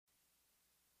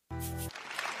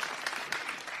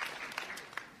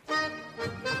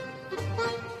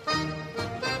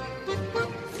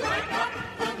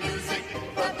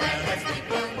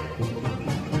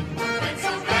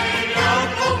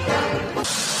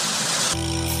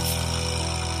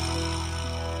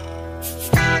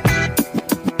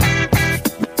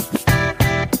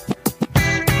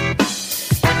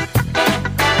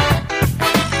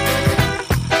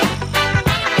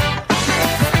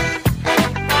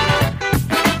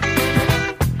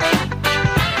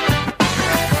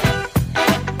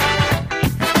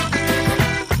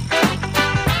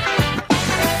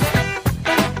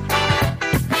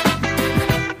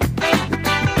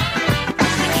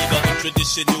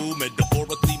true,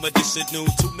 metaphorically medicinal.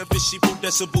 To negotiable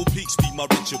decibel peaks be my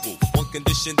ritual. One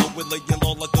condition, though we're laying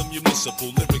law like a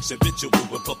municipal. Lyrics habitual,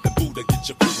 with pumping Buddha, get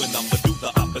your proof, and I'ma do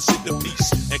the opposite of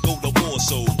peace. And go to war,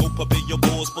 so go prepare your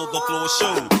balls for the floor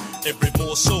show. Every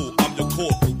more so, I'm your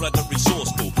corporal, rather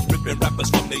resourceful. Ripping rappers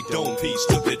from their dome piece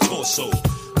to their torso.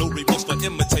 No remorse for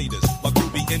imitators. My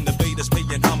groovy innovators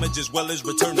paying homage as well as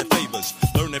returning favors.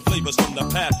 Learning flavors from the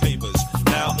path pavers.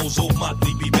 Now Ozo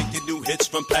Motley be making new hits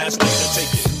from past data.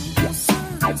 Take it.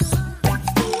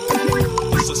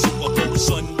 It's a Super Bowl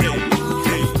Sunday.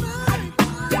 Hey.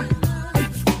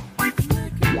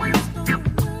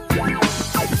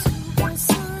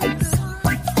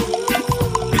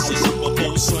 It's a Super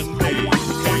Bowl Sunday.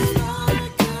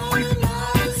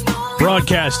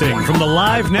 Broadcasting from the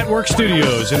Live Network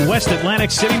studios in West Atlantic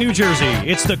City, New Jersey,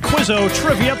 it's the Quizzo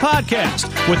Trivia Podcast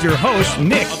with your hosts,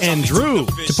 Nick and Drew.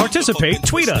 To participate,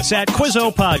 tweet us at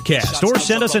Quizzo Podcast or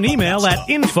send us an email at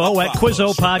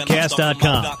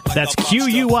info@QuizzoPodcast.com. That's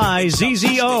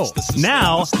QUIZZO.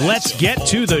 Now, let's get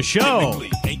to the show.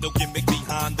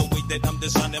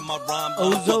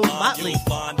 Ozo Motley.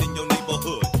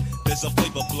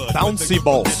 Bouncy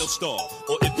balls.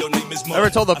 Ever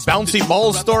told the bouncy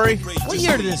balls story? What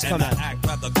year did this come out?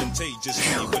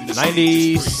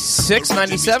 96,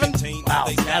 97? Wow,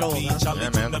 that old, huh? Yeah,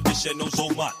 man.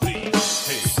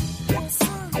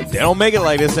 They don't make it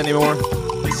like this anymore.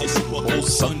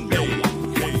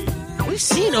 We've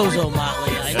seen Ozo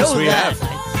Motley. I Yes, know we that. have.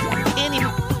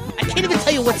 I can't even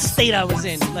tell you what state I was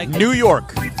in. Like New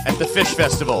York at the Fish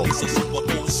Festival.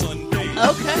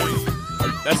 Okay.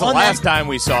 That's the On last that- time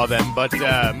we saw them, but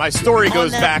my story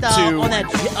goes back to... on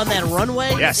that runway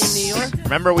Yes. in New York.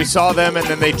 Remember we saw them and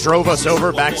then they drove us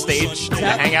over backstage to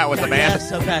hang out with the band?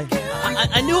 Yes, okay.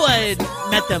 I knew I had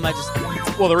met them. I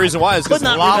just Well, the reason why is because Could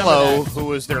not Lalo, remember that. who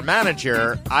was their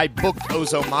manager, I booked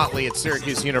Ozo Motley at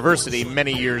Syracuse University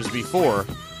many years before.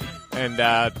 And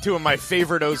two of my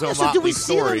favorite Ozo so Motley did we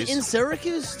see stories. them in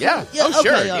Syracuse? Yeah. Yeah. Oh,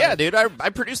 sure. okay, Yeah, dude. I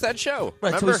produced that show.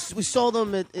 Right. Remember? So we saw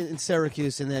them in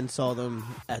Syracuse and then saw them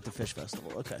at the Fish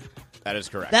Festival. Okay. That is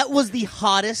correct. That was the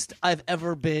hottest I've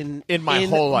ever been In my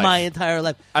whole life. My entire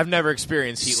life. I've never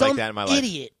experienced heat Some like that in my life.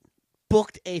 idiot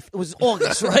booked it was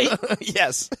August, right?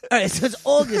 Yes. All right. So it's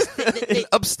August. In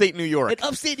upstate New York. in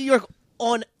upstate New York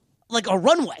on like a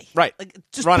runway. Right. Like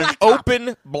just Run an blacktop.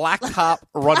 open blacktop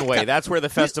runway. That's where the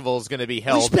festival is going to be We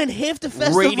held. spent half the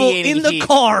festival Radiating in the heat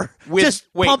car with- just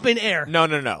wait. pumping air.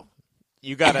 No.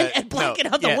 You gotta And blacking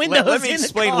no, out the yeah, windows Let me in the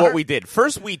explain car. what we did.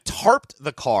 First, we tarped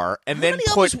the car and How then many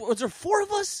of put. us, was there 4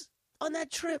 of us on that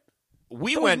trip?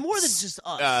 We There was went more than just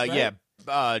us, right?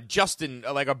 Yeah, Justin,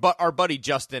 like our buddy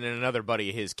Justin and another buddy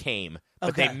of his came, but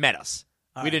Okay. they met us.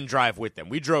 All we right. didn't drive with them.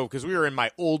 We drove because we were in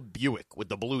my old Buick with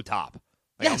the blue top.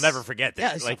 Like, Yes. I'll never forget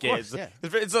that. Yes, like of course, yeah.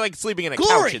 it's like sleeping in a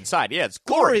Glory. couch inside. Yeah, it's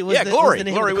Glory Glory. was Yeah, the- Glory. was the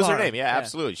name of Glory the was her car. name. Yeah, Yeah.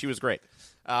 absolutely. She was great.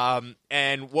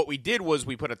 And what we did was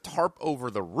we put a tarp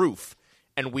over the roof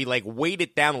and we like weighed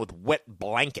it down with wet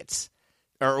blankets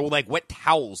or like wet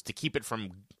towels to keep it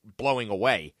from blowing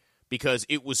away. Because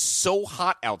it was so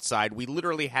hot outside, we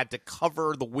literally had to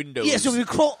cover the windows. Yeah, so we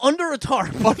crawl under a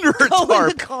tarp. under a Go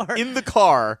tarp in the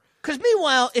car. car. Because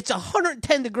meanwhile, it's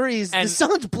 110 degrees. And the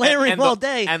sun's blaring and all the,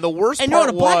 day. And the worst and you're part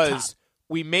on a blacktop. was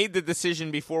we made the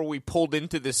decision before we pulled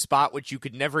into this spot, which you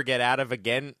could never get out of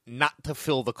again, not to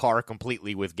fill the car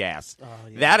completely with gas.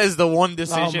 yeah. That is the one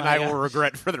decision my I will gosh.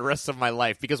 regret for the rest of my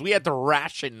life because we had to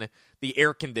ration the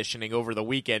air conditioning over the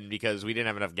weekend because we didn't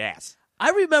have enough gas. I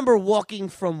remember walking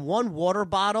from one water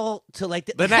bottle to like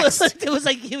The next. It was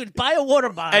like you would buy a water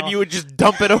bottle And you would just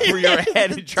dump it over your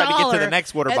head and try to get to $1 the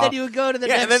next water and bottle. then you would go to the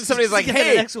yeah, next. and then somebody's like, to the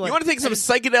 "Hey, next you one. want to take some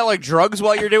psychedelic drugs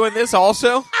while you're doing this,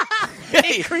 also?"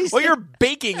 Hey, Increase well, it. you're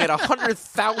baking at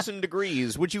 100,000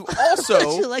 degrees. Would you also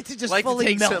Would you like to just fully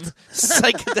take melt? some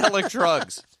psychedelic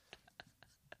drugs?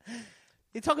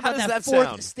 You talk How about does that that fourth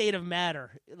sound? state of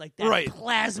matter, like that Right.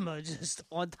 plasma just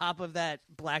on top of that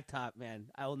blacktop, man.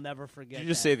 I will never forget. Did you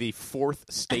just that. say the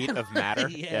fourth state of matter?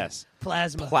 Yeah. Yes.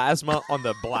 Plasma. Plasma on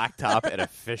the blacktop at a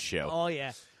fish show. Oh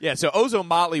yeah. Yeah, so Ozo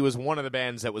Motley was one of the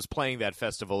bands that was playing that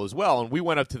festival as well, and we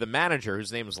went up to the manager,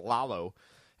 whose name was Lalo,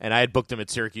 and I had booked him at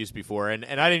Syracuse before, and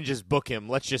I didn't just book him.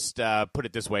 Let's just put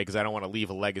it this way, because I don't want to leave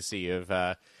a legacy of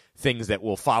things that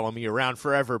will follow me around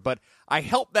forever, but I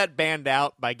helped that band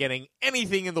out by getting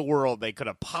anything in the world they could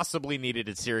have possibly needed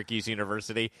at Syracuse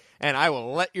University, and I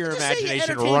will let your Just say you imagination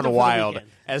entertained them run for the wild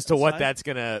weekend. as to That's what fine. that's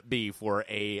going to be for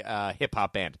a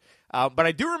hip-hop band. But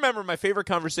I do remember my favorite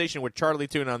conversation with Charlie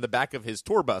Tuna on the back of his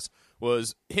tour bus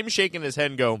was him shaking his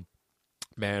head and go,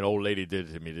 "Man, old lady did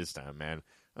it to me this time, man."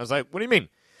 I was like, "What do you mean?"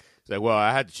 He's like, well,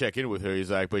 I had to check in with her. He's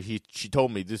like, but she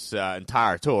told me this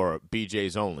entire tour,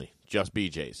 BJ's only, just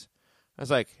BJ's. I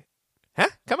was like, huh?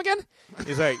 Come again?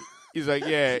 He's like,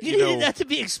 yeah, you needed that to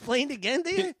be explained again,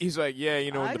 do you? He's like, yeah,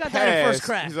 in the got past, that at first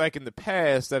crack. He's like, in the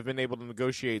past, I've been able to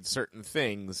negotiate certain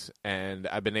things, and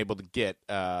I've been able to get,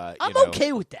 I'm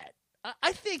okay with that.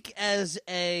 I think as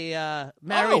a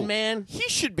married man, he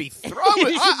should be thrown.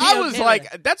 I was okay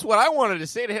like, that's what I wanted to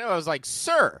say to him. I was like,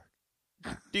 sir,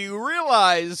 do you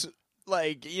realize?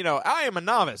 Like, I am a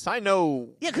novice. I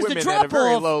know women at a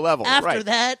very low level. After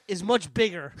that is much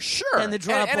bigger. Sure. Than the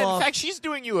drop and off. In fact, she's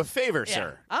doing you a favor,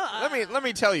 sir. Let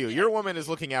me tell you, your woman is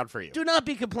looking out for you. Do not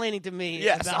be complaining to me.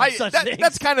 Yes, about such things.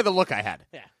 That's kind of the look I had.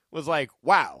 Yeah. Was like,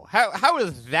 wow, how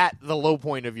is that the low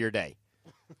point of your day?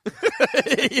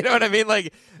 You know what I mean?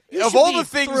 Like, of all the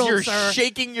things you're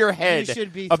shaking your head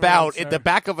about in the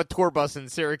back of a tour bus in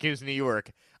Syracuse, New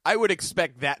York, I would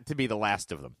expect that to be the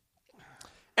last of them.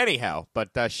 Anyhow, but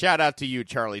shout out to you,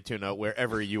 Charlie Tuna,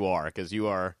 wherever you are, because you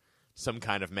are some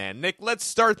kind of man. Nick, let's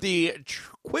start the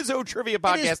Quizzo Trivia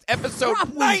Podcast, episode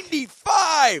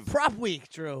 95. Prop week,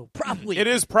 Drew. Prop week. It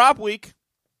is prop week.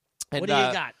 And, what do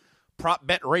you got? Prop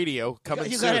Bet Radio coming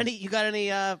soon. You got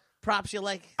any props you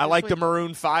like? I like the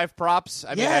Maroon 5 props.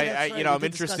 I mean, right. I'm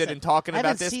interested in talking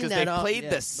about this because they've played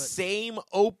the same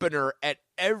opener at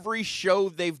every show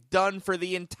they've done for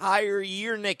the entire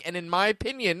year, Nick. And in my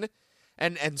opinion,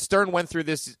 and Stern went through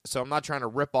this, so I'm not trying to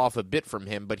rip off a bit from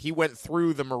him, but he went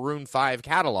through the Maroon 5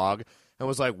 catalog and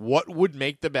was like, what would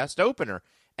make the best opener?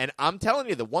 And I'm telling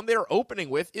you, the one they're opening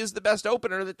with is the best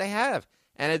opener that they have.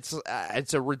 And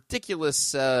it's a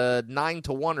ridiculous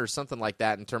 9-1 or something like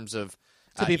that in terms of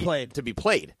to be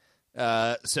played.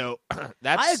 So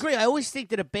that's. I agree. I always think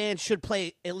that a band should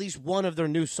play at least one of their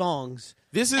new songs.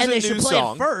 This is and a they new should play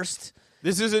song it first.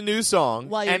 This is a new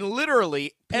song, and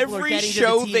literally every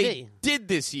show they did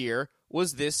this year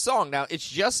was this song. Now, it's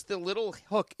just the little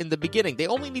hook in the beginning. They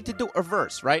only need to do a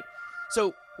verse, right?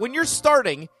 So when you're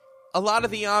starting, a lot of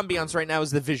the ambiance right now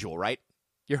is the visual, right?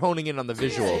 You're honing in on the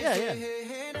visual. Yeah.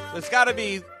 It's got to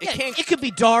be. It could be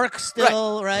dark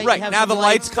still, right? Right. Now the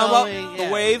lights come up, the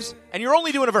waves, and you're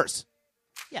only doing a verse.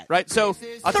 Yeah. Right. So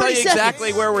I'll tell you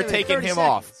exactly where we're taking him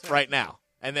off right now,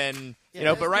 and then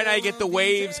but right now you get the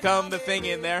waves come, the thing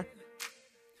in there.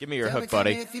 Give me your hook,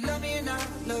 buddy.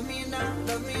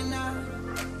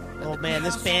 Oh man,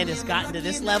 this band has gotten to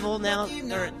this level now.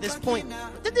 They're at this point.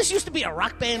 Did this used to be a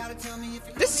rock band?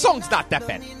 This song's not that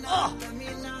bad.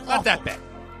 Not that bad.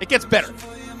 It gets better.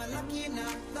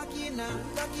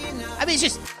 I mean,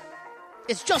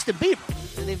 it's Justin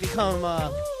Bieber. And they've become.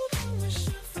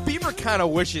 Bieber kind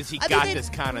of wishes he got this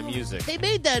kind of music. They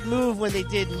made that move when they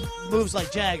did moves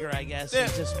like Jagger, I guess. Yeah.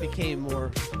 It just became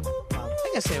more.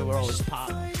 I guess they were always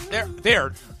pop. They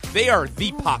are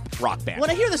the pop rock band. When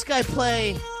I hear this guy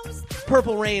play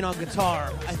Purple Rain on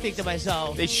guitar, I think to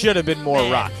myself, they should have been more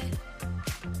rock.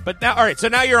 But now, all right, so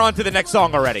now you're on to the next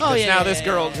song already. Because now this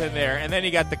girl's in there. And then you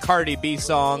got the Cardi B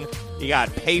song. You got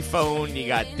Payphone. You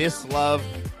got This Love.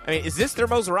 I mean, is this their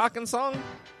most rockin' song?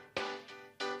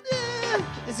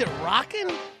 Is it rockin'?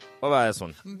 What about this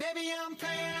one? Baby, I'm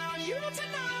playing on you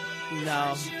tonight.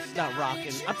 No, it's not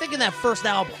rockin'. I'm thinking that first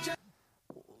album.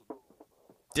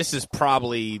 This is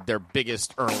probably their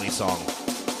biggest early song.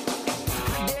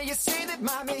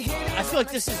 I feel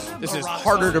like this is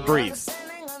Harder to Breathe.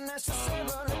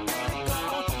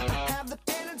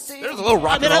 There's a little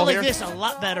rock and roll here. I like this a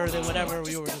lot better than whatever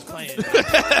we were just playing.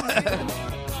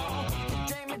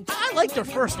 I liked their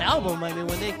first album. I mean,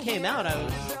 when they came out, I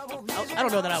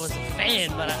don't know that I was a fan,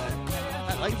 but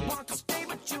I liked it.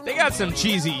 They got some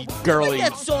cheesy, girly. Like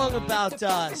that song about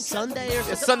Sunday or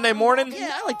something. Sunday morning?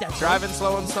 Yeah, I like that song. Driving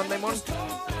slow on Sunday morning?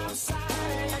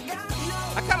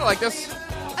 I kind of like this.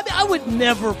 I mean, I would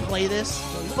never play this,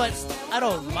 but I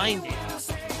don't mind it. It's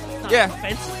not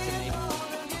offensive to me.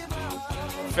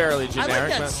 Fairly generic. I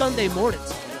like that Sunday morning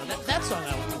song. That song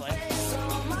I would play.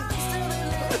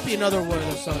 There might be another one of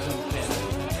those songs I would play. I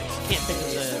can't think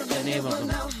of the name of them.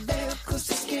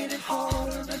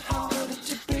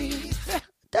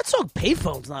 That song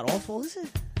Payphone's not awful, is it?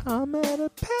 I'm at a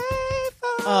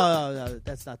payphone. Oh, no,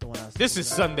 that's not the one I was This is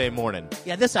Sunday morning.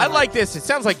 Yeah, this I like this. It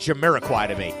sounds like Jamiroquai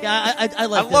to me. Yeah, I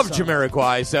like this love song.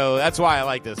 Jamiroquai, so that's why I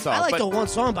like this song. I like the one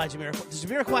song by Jamiroquai. Does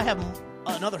Jamiroquai have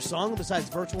another song besides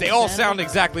Virtual They all sound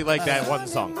exactly like that one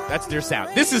song. That's their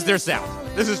sound. This is their sound.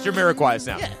 This is Jamiroquai's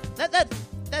sound. Yeah, that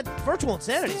Virtual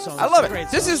Insanity song. I love it. Great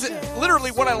this is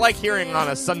literally what I like hearing on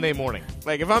a Sunday morning.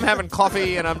 Like if I'm having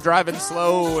coffee and I'm driving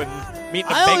slow and meeting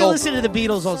a bagel. I only listen to the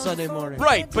Beatles on Sunday morning.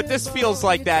 Right, but this feels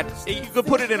like that. You could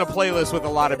put it in a playlist with a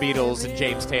lot of Beatles and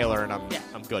James Taylor, and I'm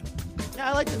good.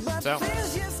 Yeah, I like this. So.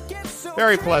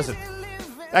 Very pleasant.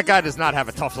 That guy does not have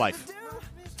a tough life.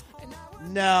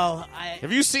 No,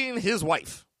 Have you seen his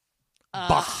wife?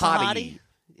 Bahati?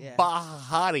 Yeah.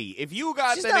 Bahati. If you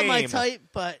got She's the not name, my type,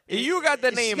 but you got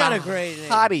the name got a great name.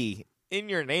 Bahati in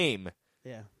your name.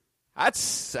 Yeah.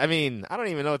 That's, I don't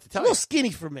even know what to tell A little you. skinny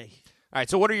for me. All right,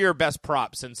 so what are your best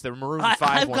props since the Maroon 5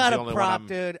 I've one's got the a only prop, one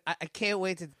dude. I can't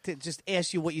wait to just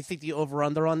ask you what you think the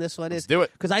over-under on this one is. Let's do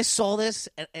it. Because I saw this,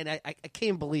 and I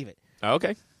can't believe it.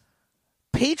 Okay.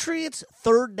 Patriots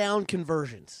third down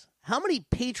conversions. How many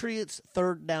Patriots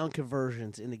third down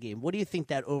conversions in the game? What do you think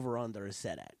that over-under is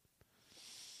set at?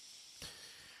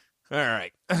 All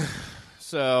right.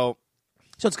 So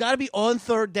it's got to be on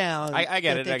third down. I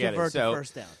get it. They I get convert it. to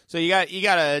first down. So you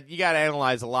gotta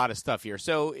analyze a lot of stuff here.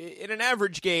 So in an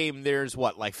average game, there's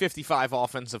like 55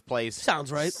 offensive plays.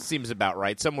 Sounds right. Seems about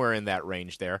right. Somewhere in that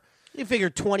range there. You figure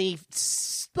 20.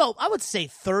 Well, I would say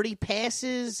 30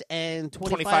 passes and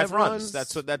 25 runs.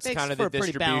 That's Makes kind of for the a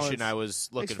pretty distribution balanced- I was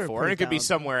looking for a for. And it could be balanced-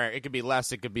 somewhere. It could be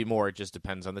less. It could be more. It just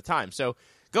depends on the time. So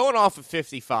going off of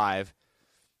 55,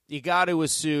 you got to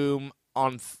assume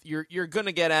you're going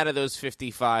to get out of those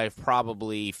 55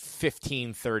 probably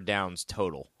 15 third downs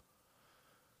total.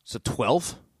 So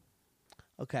 12.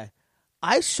 Okay.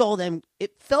 I saw them.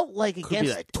 It felt like Could against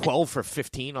be like 12 for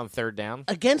 15 on third down.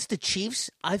 against the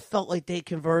Chiefs, I felt like they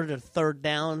converted a third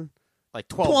down. Like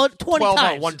 12 20 on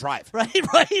times. one drive. Right?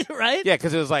 Yeah,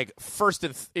 because it was like first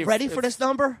and... Ready for this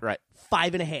number? Right.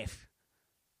 5.5.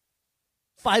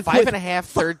 5.5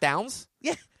 third downs?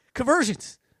 Yeah.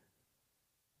 Conversions.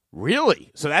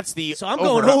 Really? So that's the... So I'm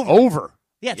going over.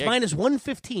 Yeah, it's Yeah. minus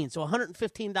 115. So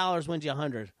 $115 wins you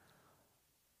 100.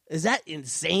 Is that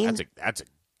insane? That's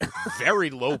a very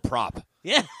low prop.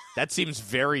 Yeah. That seems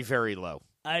very, very low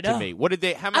I know. to me. What did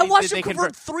they... How I many watched did him they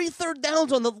convert 3 third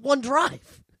downs on the one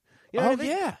drive. You know Oh, what I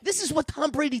mean? yeah. This is what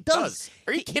Tom Brady does.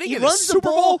 Are you kidding? He In the runs the Super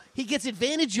ball, Bowl? he gets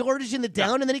advantage yardage in the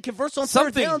down, and then he converts on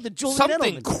third down to Julian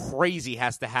Something Edelman. crazy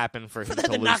has to happen for him that to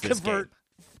to lose not this convert.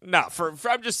 game. No, for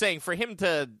I'm just saying for him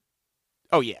to...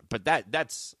 Oh, yeah, but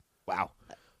that's... Wow.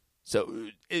 So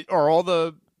are all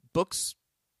the books...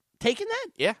 Taking that?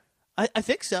 Yeah. I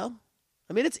think so.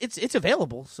 I mean, it's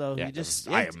available, so Yeah, you just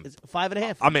it's- it's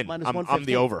 5.5. I'm in. minus I'm 115.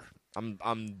 the over.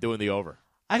 I'm doing the over.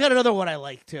 I got another one I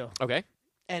like too, Okay.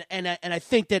 and I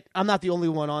think that I'm not the only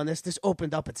one on this. This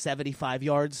opened up at 75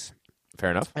 yards,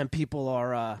 Fair enough. and people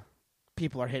are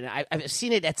hitting it. I've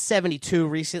seen it at 72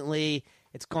 recently.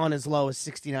 It's gone as low as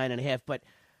 69.5, but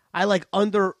I like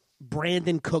under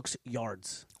Brandon Cook's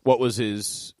yards. What was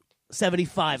his...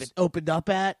 75 it opened up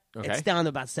at. Okay. It's down to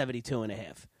about 72.5.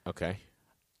 Okay.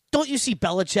 Don't you see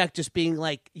Belichick just being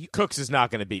like, Cooks is not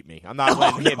going to beat me. I'm not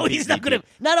letting him beat he's me. not going to.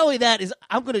 Not only that is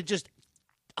I'm going to just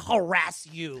harass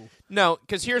you. No,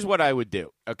 because here's what I would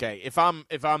do. Okay, if I'm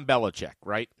Belichick,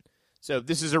 right? So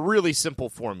this is a really simple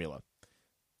formula.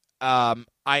 I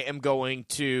am going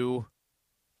to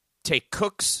take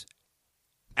Cooks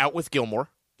out with Gilmore.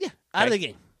 Yeah, out of Okay. the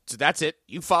game. So that's it.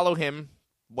 You follow him.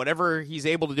 Whatever he's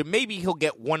able to do. Maybe he'll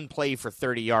get one play for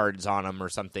 30 yards on him or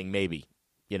something, maybe.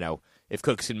 You know, if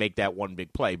Cooks can make that one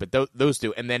big play. But those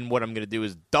two. And then what I'm going to do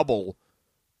is double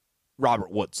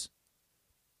Robert Woods.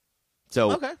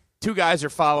 So Okay. two guys are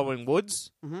following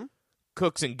Woods. Mhm.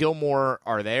 Cooks and Gilmore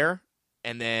are there.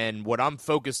 And then what I'm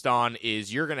focused on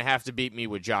is you're going to have to beat me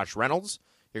with Josh Reynolds.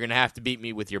 You're going to have to beat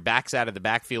me with your backs out of the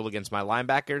backfield against my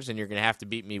linebackers, and you're going to have to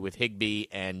beat me with Higbee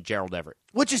and Gerald Everett.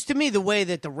 Which is to me the way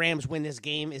that the Rams win this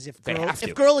game is if They have to.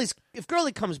 if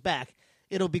Gurley comes back,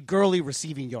 it'll be Gurley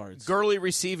receiving yards. Gurley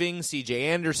receiving, C.J.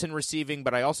 Anderson receiving,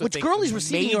 but I also Which think Gurley's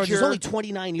receiving yards is major- only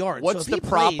 29 yards. What's so if the he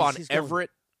prop plays, on he's going- Everett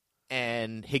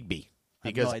and Higbee? I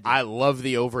have Because no idea. I love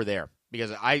the over there.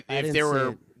 Because if didn't they see were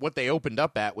it. what they opened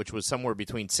up at, which was somewhere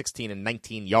between 16 and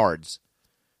 19 yards,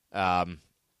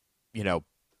 you know,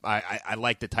 I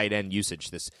like the tight end usage.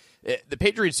 The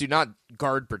Patriots do not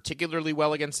guard particularly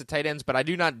well against the tight ends, but I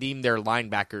do not deem their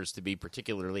linebackers to be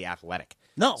particularly athletic.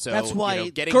 No, So, that's why you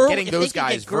know, getting if those they can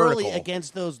guys get Gurley vertical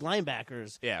against those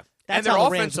linebackers. Yeah. That's and their how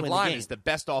the Rams offensive win the line game. is the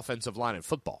best offensive line in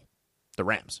football. The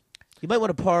Rams. You might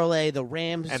want to parlay the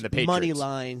Rams And the Patriots. money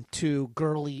line to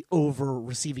Gurley over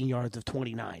receiving yards of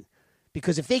 29.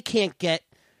 Because if they can't get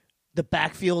the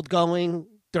backfield going,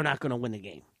 they're not going to win the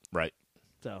game. Right.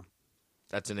 So,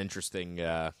 That's an interesting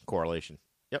correlation.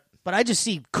 Yep. but I just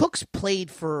see Cooks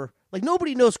played for like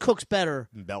nobody knows Cooks better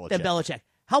Belichick. than Belichick.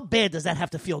 How bad does that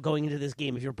have to feel going into this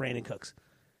game if you're Brandon Cooks?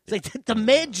 It's like the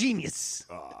mad genius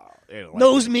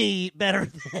knows me better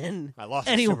than I lost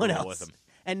the anyone Super Bowl else. with him.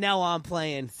 And now I'm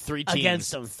playing 3 teams,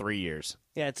 against him. 3 years.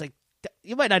 Yeah, it's like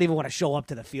You might not even want to show up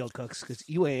to the field, Cooks, because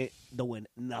you ain't doing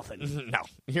nothing. No,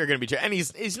 you're going to be. And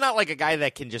he's not like a guy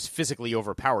that can just physically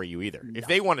overpower you either. No. If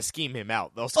they want to scheme him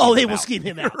out, they'll scheme him out. They will scheme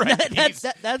him out. Right.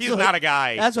 He's not a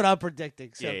guy. That's what I'm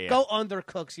predicting. So go under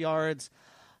Cooks' yards.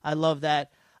 I love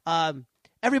that.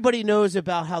 Everybody knows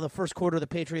about how the first quarter the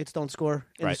Patriots don't score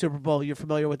in the Super Bowl. You're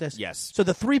familiar with this? Yes. So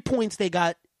the 3 points they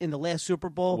got in the last Super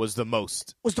Bowl was the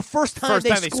most. Was the first time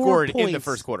they scored in the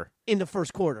first quarter. In the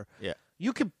first quarter. Yeah.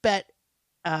 You could bet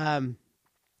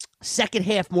second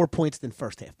half more points than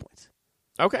first half points.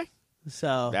 Okay.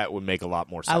 So that would make a lot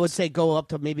more sense. I would say go up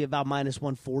to maybe about minus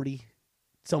 140.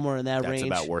 Somewhere in that range.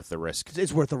 That's about worth the risk.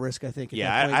 It's worth the risk, I think.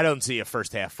 Yeah, I don't see a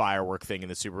first-half firework thing in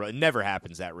the Super Bowl. It never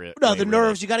happens that way. No, the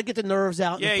nerves. You got to get the nerves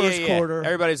out in the first quarter.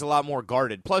 Everybody's a lot more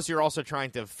guarded. Plus, you're also trying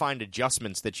to find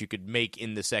adjustments that you could make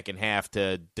in the second half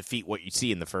to defeat what you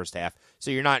see in the first half.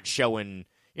 So you're not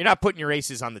putting your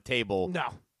aces on the table.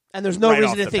 No. And there's no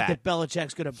reason to think that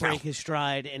Belichick's going to break his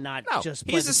stride and not just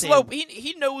play the same.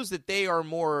 He knows that they are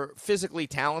more physically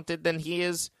talented than he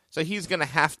is, so he's going to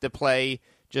have to play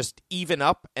just even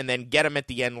up and then get him at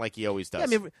the end like he always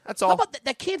does. Yeah, I mean, that's all. How about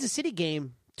that Kansas City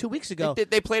game 2 weeks ago?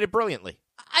 They played it brilliantly.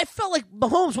 I felt like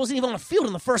Mahomes wasn't even on the field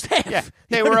in the first half. Yeah,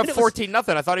 they were up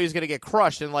 14-0. I thought he was going to get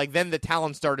crushed, and then the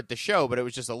talent started to show, but it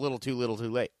was just a little too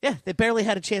late. Yeah, they barely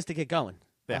had a chance to get going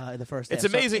in the first half. It's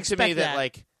amazing to me that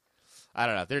I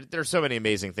don't know. There's so many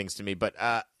amazing things to me, but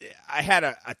I had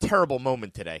a terrible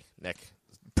moment today, Nick.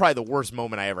 Probably the worst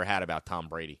moment I ever had about Tom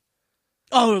Brady.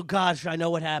 Oh, gosh, I know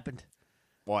what happened.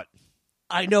 What?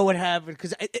 I know what happened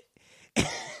because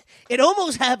it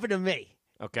almost happened to me.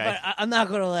 Okay. But I'm not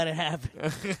going to let it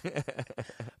happen.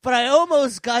 But I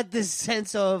almost got this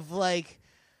sense of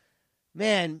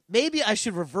man, maybe I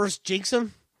should reverse jinx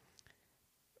him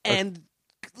and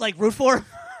root for him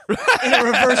in a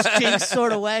reverse jinx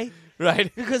sort of way.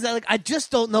 Right. Because I just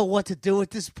don't know what to do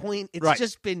at this point.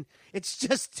 It's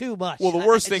just too much. Well, the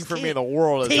worst thing for me in the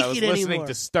world is I was listening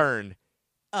to Stern.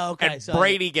 Oh, okay. And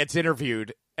Brady gets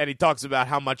interviewed, and he talks about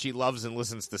how much he loves and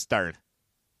listens to Stern.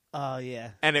 Oh,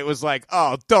 yeah. And it was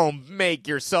don't make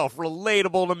yourself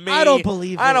relatable to me. I don't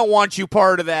believe it. I don't want you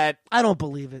part of that. I don't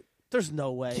believe it. There's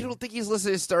no way. You don't think he's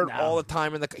listening to Stern all the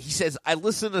time in the car? He says, I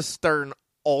listen to Stern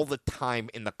all the time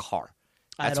in the car.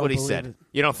 That's what he said. It.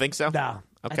 You don't think so? No.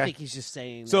 Okay. I think he's just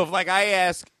saying So that. if I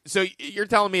ask, so you're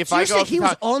telling me if I go saying he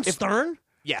was on Stern?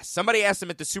 Yes. Somebody asked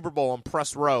him at the Super Bowl on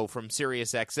Press Row from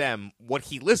Sirius XM what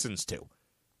he listens to.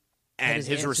 And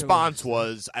his response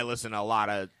was, I listen to a lot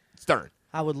of Stern.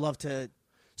 I would love to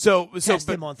test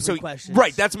him on three questions.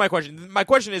 Right, that's my question. My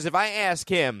question is, if I ask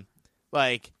him,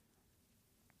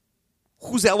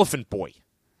 who's Elephant Boy?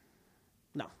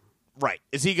 No. Right.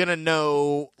 Is he going to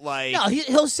know, No,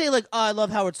 he'll say, I love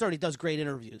Howard Stern. He does great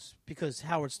interviews because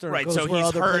Howard Stern goes where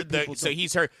other people so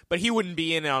he's heard, but he wouldn't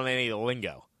be in on any of the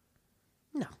lingo.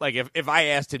 No. If I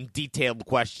asked him detailed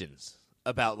questions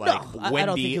about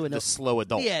Wendy the slow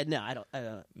adult. Yeah, no, I don't.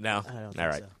 No? I don't think all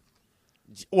right.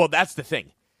 So. Well, that's the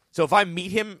thing. So if I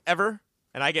meet him ever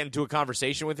and I get into a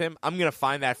conversation with him, I'm going to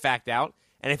find that fact out.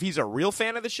 And if he's a real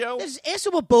fan of the show, just ask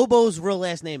him what Bobo's real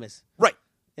last name is. Right.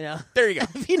 There you go.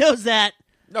 If he knows that.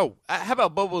 No. How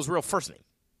about Bobo's real first name?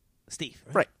 Steve.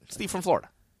 Right. Steve from Florida.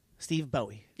 Steve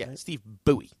Bowie. Yeah, right? Steve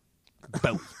Bowie.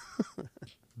 Bowie.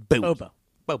 Bobo.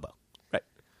 Right.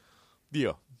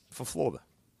 Yeah, from Florida.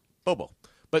 Bobo.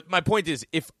 But my point is,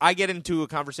 if I get into a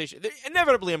conversation,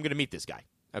 inevitably I'm going to meet this guy.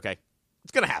 Okay?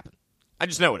 It's going to happen. I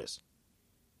just know it is.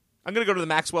 I'm going to go to the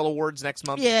Maxwell Awards next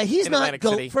month. Yeah, he's in not Atlantic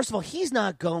City. First of all, he's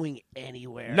not going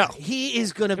anywhere. No. He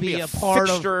is going to be a part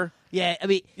fixture. Of. Yeah, I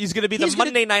mean, he's going to be the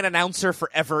Monday night announcer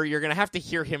forever. You're going to have to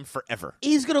hear him forever.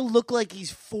 He's going to look like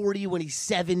he's 40 when he's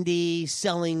 70,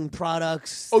 selling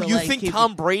products. Oh, you think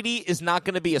Tom Brady is not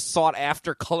going to be a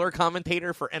sought-after color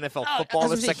commentator for NFL football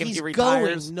the second he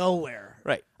retires? Going nowhere.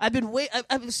 Right. I've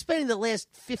been spending the last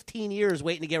 15 years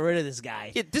waiting to get rid of this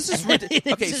guy. Yeah, this is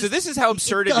okay. So this is how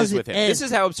absurd it is with him. This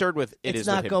is how absurd it is with him. It's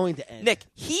not going to end. Nick,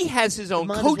 he has his own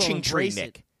coaching tree.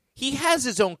 Nick, he has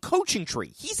his own coaching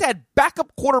tree. He's had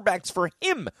backup quarterbacks for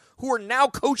him who are now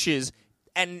coaches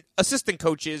and assistant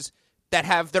coaches that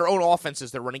have their own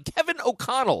offenses they're running. Kevin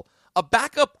O'Connell, a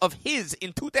backup of his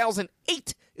in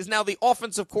 2008, is now the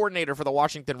offensive coordinator for the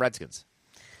Washington Redskins.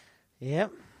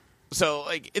 Yep. So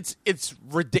it's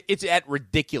at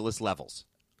ridiculous levels.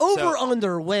 Over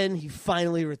under when he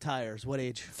finally retires. What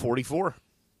age? 44.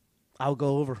 I'll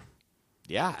go over.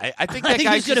 Yeah, I think I that think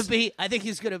guy's he's gonna be. I think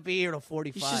he's gonna be here to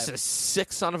 45. He's just a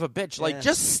sick son of a bitch. Like, Yeah.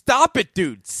 just stop it,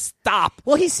 dude. Stop.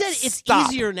 Well, he said it's Stop.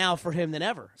 easier now for him than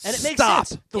ever, and it makes Stop.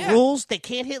 sense. The Yeah. rules, they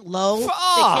can't hit low,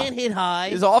 Fuck. they can't hit high.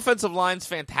 His offensive line's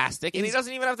fantastic, and he He's-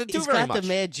 doesn't even have to do He's very got much. the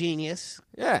mad genius,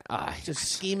 Yeah. just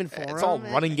scheming for him. It's all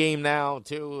man. running game now,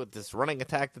 too, with this running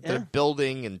attack that they're Yeah.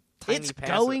 building and tiny It's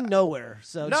passes. going nowhere.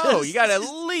 So No, just- you got at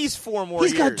least 4 more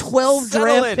He's years. got 12 Settle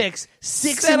draft in. picks,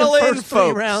 6 Settle in the in, first 3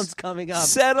 folks. rounds coming up.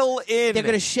 Settle in. They're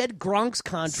going to shed Gronk's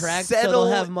contract, so Settle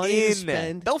they'll have money in. to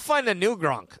spend. They'll find a new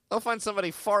Gronk. They'll find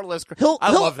somebody far less. He'll-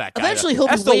 I love that guy. eventually though. he'll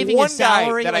be That's the waiving one his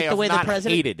salary guy that like I the way have the not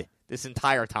president- hated this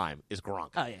entire time is Gronk.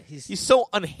 Oh, yeah. He's so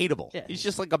unhateable. Yeah. He's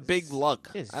just like a big lug.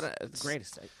 the It's-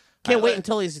 greatest. Can't wait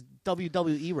until he's a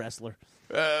WWE wrestler.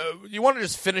 You want to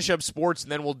just finish up sports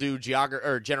and then we'll do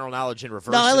general knowledge in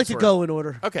reverse? No, I like since to we're- go in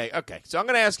order. Okay. So I'm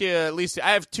going to ask you at least.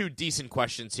 I have 2 decent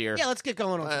questions here. Yeah, let's get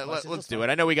going on. some Let's questions. do it.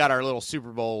 I know we got our little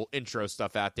Super Bowl intro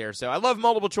stuff out there. So I love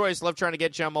multiple choice. Love trying to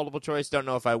get you on multiple choice. Don't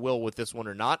know if I will with this one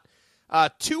or not.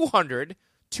 200,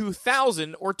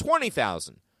 2,000, or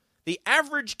 20,000. The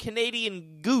average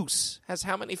Canadian goose has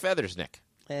how many feathers, Nick?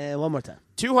 One more time.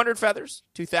 200 feathers,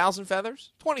 2,000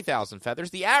 feathers, 20,000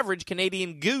 feathers. The average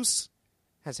Canadian goose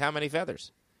has how many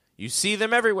feathers? You see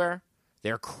them everywhere.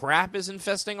 Their crap is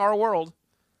infesting our world.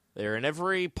 They're in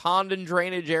every pond and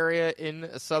drainage area in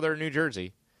southern New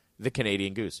Jersey. The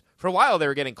Canadian goose. For a while, they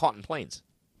were getting caught in planes,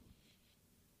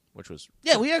 which was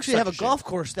Yeah, we actually such have a shame. golf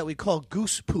course that we call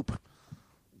Goose Poop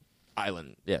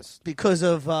Island. Yes. because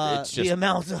of It's just- the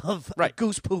amount of Right.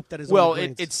 goose poop that is Well, on the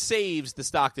greens. it saves the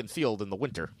Stockton field in the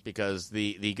winter because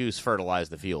the goose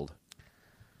fertilized the field.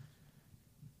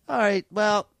 All right,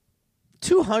 well,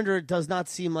 200 does not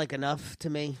seem like enough to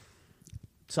me,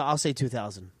 so I'll say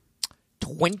 2,000.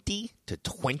 20 to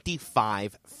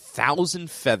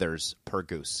 25,000 feathers per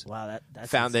goose. Wow,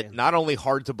 that's Found it insane. not only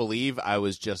hard to believe, I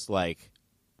was just like,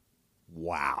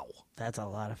 wow, That's a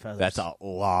lot of feathers. that's a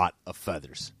lot of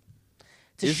feathers.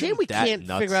 It's a Isn't shame we that can't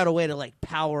nuts? figure out a way to like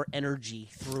power energy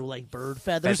through like bird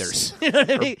feathers. Feathers. You know what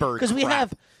I Or mean? bird Because we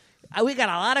crap. have, we got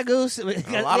a lot of goose. We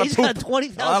got, lot of he's got poop.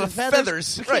 20,000 A lot of feathers.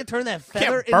 feathers. We can't Right. turn that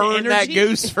feather Can't burn into that energy.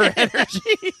 goose for energy.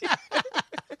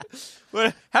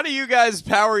 Well, how do you guys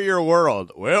power your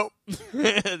world? Well,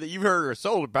 you've heard of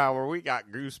solar power. We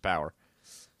got goose power.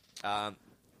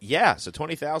 Yeah, so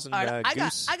 20,000 All right,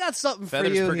 goose. I got something for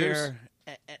feathers you per here.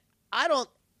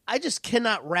 I just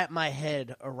cannot wrap my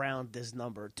head around this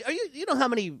number. You know how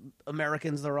many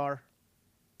Americans there are?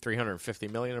 350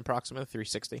 million approximately,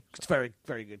 360. It's very,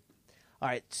 very good. All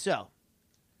right, so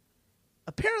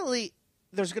apparently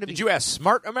there's going to be Did you ask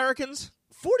smart Americans?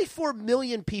 44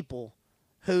 million people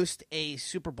host a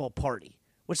Super Bowl party,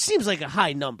 which seems like a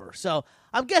high number. So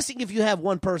I'm guessing if you have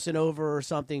one person over or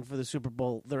something for the Super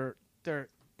Bowl, they're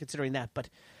considering that. But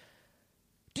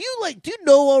do you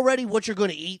know already what you're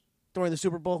going to eat during the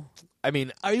Super Bowl? I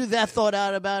mean, Are you that thought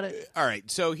out about it? all right,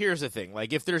 so here's the thing.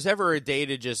 Like, if there's ever a day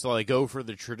to just, like, go for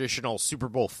the traditional Super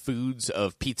Bowl foods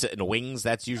of pizza and wings,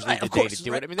 that's usually Right, the of day course, to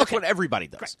do right. it. I mean, that's Okay. what everybody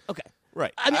does. Okay.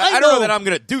 Right. I mean, I don't know know that I'm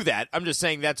going to do that. I'm just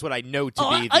saying that's what I know to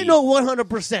be the... I know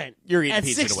 100%. You're eating at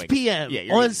pizza and 6 wings. p.m. Yeah,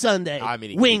 you're on eating- Sunday, I'm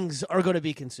eating wings are going to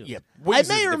be consumed. Yeah, I wings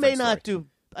may is a or may different not story. do.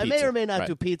 I may Pizza, or may not right.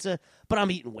 do pizza, but I'm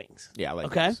eating wings. Yeah, I like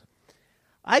okay. wings.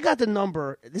 I got the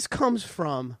number. This comes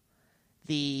from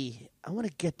the. I want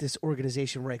to get this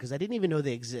organization right because I didn't even know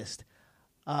they exist.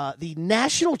 The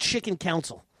National Chicken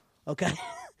Council. Okay,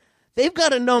 they've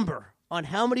got a number on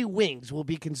how many wings will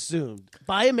be consumed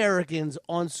by Americans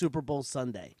on Super Bowl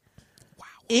Sunday. Wow!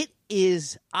 It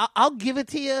is. I'll give it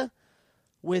to you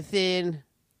within.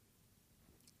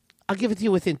 I'll give it to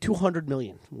you within 200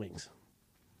 million wings.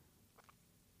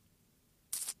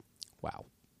 Wow.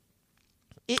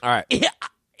 It, All right. It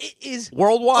is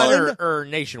Worldwide or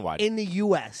nationwide? in the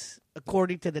U.S.,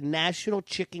 according to the National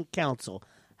Chicken Council,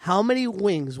 how many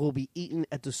wings will be eaten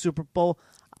at the Super Bowl?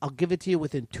 I'll give it to you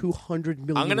within 200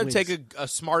 million I'm going to wings. take a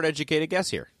smart, educated guess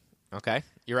here. Okay?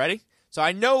 You ready? So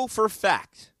I know for a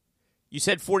fact, you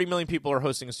said 40 million people are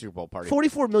hosting a Super Bowl party.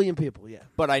 44 million people, yeah.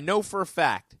 But I know for a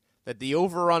fact that the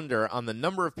over-under on the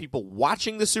number of people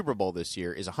watching the Super Bowl this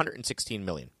year is 116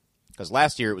 million. Because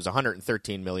last year it was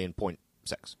 113 million point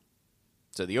 6.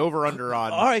 So the over-under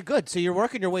on... All right, good. So you're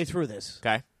working your way through this.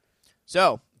 Okay?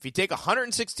 So if you take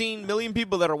 116 million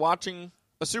people that are watching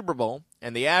a Super Bowl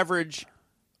and the average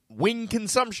wing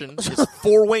consumption is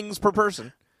 4 wings per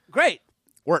person, Great.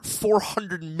 we're at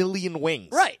 400 million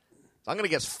wings. Right. So I'm going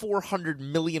to guess 400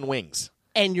 million wings.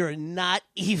 And you're not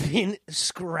even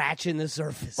scratching the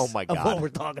surface Oh, my of God. what we're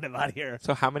talking about here.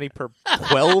 So how many per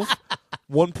 12?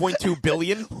 1.2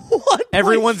 billion. 1.3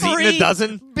 Everyone's eating a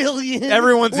dozen. billion.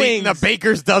 Everyone's wings. eating a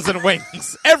baker's dozen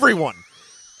wings. Everyone.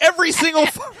 Every single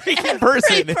freaking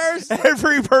person.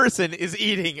 Every person is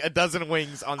eating a dozen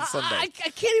wings on Sunday. I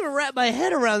can't even wrap my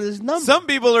head around this number. Some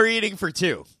people are eating for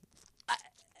 2.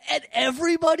 And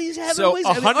everybody's having So wings.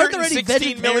 I mean, aren't there any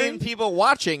 116 million vegetarian? people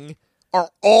watching are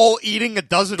all eating a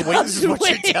dozen wings, is what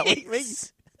Wings. you're telling me?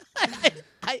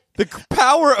 I- The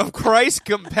power of Christ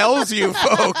compels you,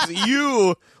 folks.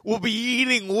 You will be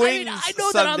eating wings I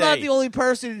know Sunday. that I'm not the only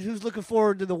person who's looking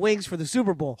forward to the wings for the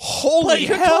Super Bowl. Holy But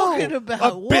you're hell! talking about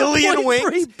a billion 1.3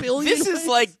 wings. billion This is wings?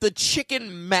 like the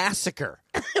chicken massacre.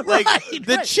 Like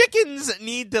the right. chickens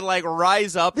need to like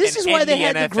rise up. This and is why end they the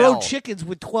had NFL. to grow chickens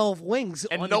with 12 wings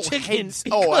and on no the chicken. heads.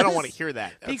 Oh, I don't want to hear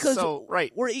that. That's Because so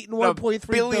right. we're eating A 1.3 billion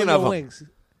billion of 'em. wings.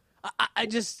 I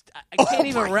can't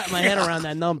even wrap my head around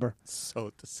that number.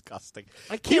 So disgusting.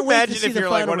 I Can you can't wait to imagine see if the you're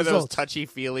like final one of those results.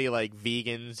 touchy-feely like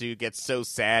vegans who get so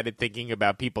sad at thinking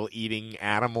about people eating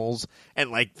animals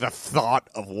and like the thought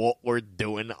of what we're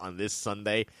doing on this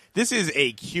Sunday? This is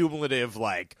a cumulative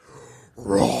like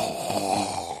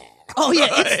Oh yeah,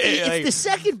 it's the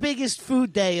second biggest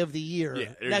food day of the year,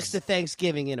 Yeah, next to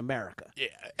Thanksgiving in America. Yeah,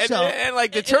 and, So- and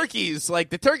like the turkeys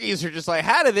are just like,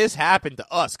 how did this happen to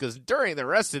us? Because during the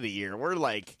rest of the year, we're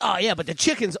like, Oh yeah, but the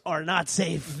chickens are not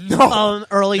safe. No.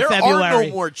 Early there February. are no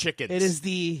more chickens. It is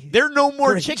the There are no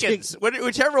more Great chickens.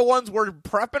 Whichever ones we're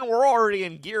prepping, we're already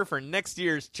in gear for next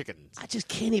year's chickens. I just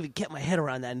can't even get my head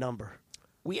around that number.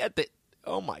 We had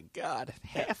oh my God,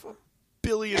 500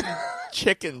 million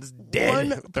chickens dead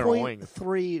with their wings.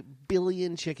 1.3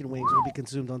 billion chicken wings will be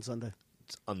consumed on Sunday.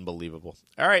 It's unbelievable.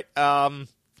 All right, I'm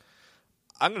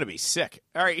going to be sick.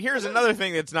 All right, here's another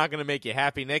thing that's not going to make you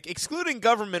happy, Nick. Excluding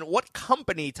government, what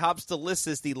company tops the list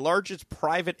as the largest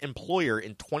private employer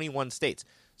in 21 states?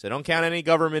 So don't count any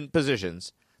government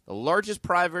positions. The largest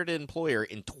private employer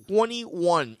in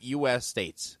 21 U.S.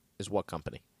 states is what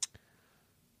company?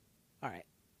 All right.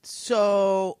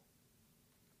 So,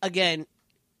 again,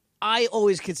 I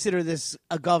always consider this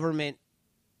a government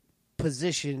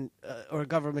position or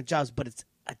government jobs, but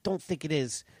I don't think it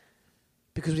is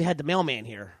because we had the mailman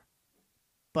here.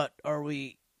 But are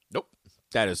we? Nope.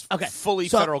 That is Okay. fully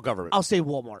So, federal government. I'll say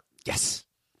Walmart. Yes.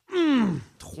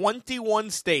 21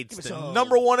 states, Give me the some.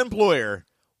 number one employer,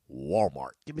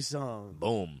 Walmart. Give me some.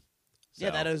 Boom. Yeah,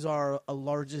 So- that is our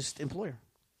largest employer.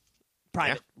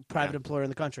 Private Yeah. employer in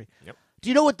the country. Yep. Do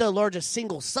you know what the largest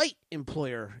single site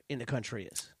employer in the country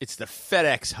is? It's the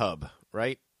FedEx hub,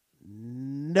 right?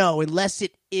 No, unless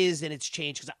it is and it's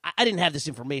changed. Because I didn't have this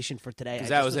information for today.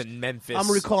 Because I that just was in Memphis.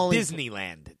 I'm recalling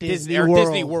Disneyland. Disney or World.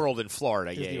 Disney World in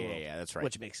Florida. Disney yeah, World, that's right.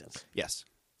 Which makes sense. Yes.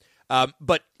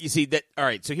 But you see that. All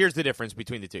right. So here's the difference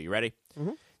between the two. You ready?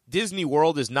 Mm-hmm. Disney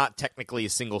World is not technically a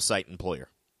single site employer.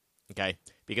 Okay,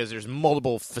 because there's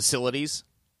multiple facilities.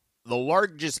 The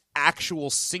largest actual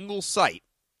single site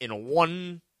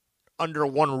in under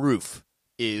one roof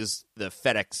is the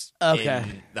FedEx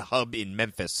in the hub in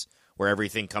Memphis, where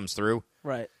everything comes through.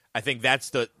 Right. I think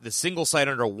that's the single site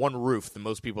under one roof. The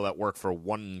most people that work for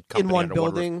one company In one under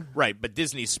building. one roof. Right? But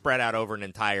Disney's spread out over an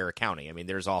entire county. I mean,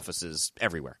 there's offices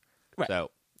everywhere. Right. So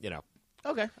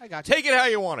Okay, I got you. take it how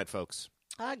you want it, folks.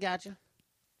 I got you.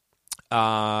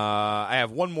 I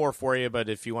have one more for you, but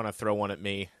if you want to throw one at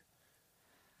me,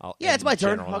 Yeah, it's my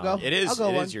turn. general I'll go. knowledge. It is. I'll go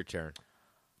It one. is your turn.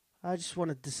 I just want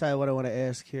to decide what I want to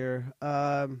ask here.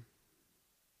 Can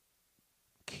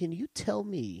you tell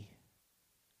me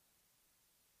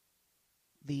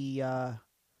the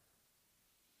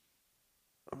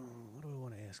what do I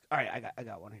want to ask? All right, I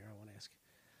got one here. I want to ask.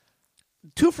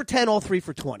 2 for 10, all 3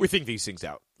 for 20. We think these things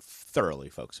out thoroughly,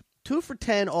 folks. 2 for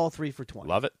 10, all 3 for 20.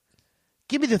 Love it.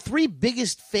 Give me the 3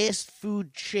 biggest fast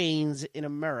food chains in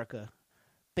America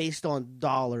based on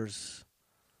dollars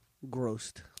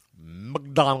grossed.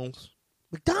 McDonald's.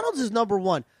 McDonald's is number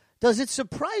 1. Does it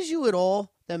surprise you at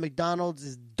all that McDonald's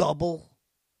is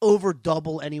over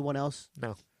double anyone else?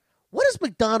 No. What does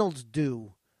McDonald's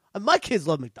do? My kids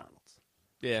love McDonald's.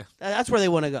 Yeah. That's where they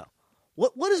want to go.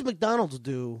 What does McDonald's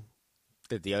do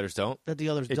That the others don't. that the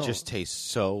others It don't? just tastes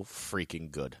so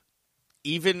freaking good.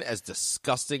 Even as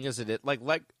disgusting as it is. All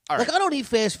right. I don't eat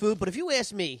fast food, but if you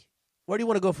ask me, where do you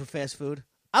want to go for fast food?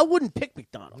 I wouldn't pick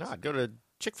McDonald's. No, I'd go to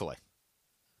Chick-fil-A.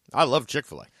 I love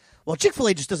Chick-fil-A. Well,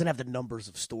 Chick-fil-A just doesn't have the numbers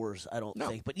of stores, I don't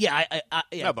think. But yeah,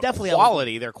 No, but definitely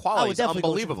quality, their I quality would is definitely go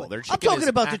unbelievable. Chick-fil-A. Their I'm chicken talking is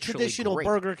about the actually traditional great.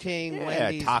 Burger King, Yeah,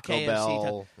 Wendy's, Taco KFC.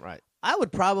 Bell. Right. I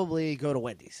would probably go to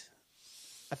Wendy's.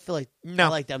 I feel like No. I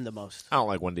like them the most. I don't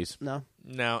like Wendy's. No?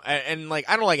 No, and like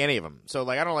I don't like any of them. So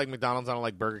like I don't like McDonald's, I don't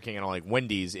like Burger King, I don't like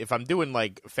Wendy's. If I'm doing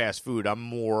like fast food, I'm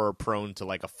more prone to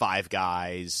like a Five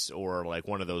Guys or like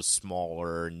one of those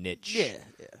smaller niche,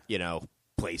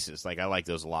 places. Like I like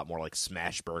those a lot more, like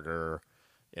Smash Burger,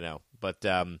 But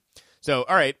so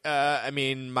all right, I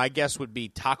mean, my guess would be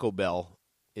Taco Bell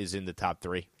is in the top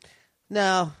 3.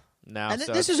 No. And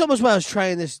this is almost why I was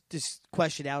trying this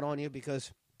question out on you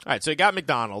because. All right, so you got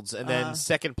McDonald's, and then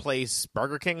second place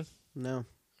Burger King. No.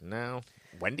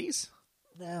 Wendy's.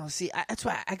 No. See, that's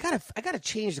why I gotta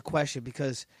change the question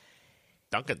because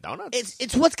Dunkin' Donuts.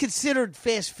 It's what's considered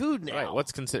fast food now. Right.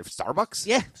 What's considered Starbucks?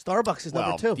 Yeah, Starbucks is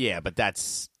number 2. Yeah, but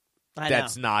that's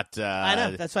not. I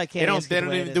know. That's why I can't. They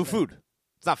don't even do food.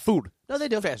 It's not food. No, they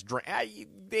do. Fast drink.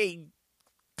 They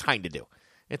kind of do.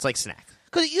 It's like snack.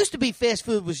 Because it used to be fast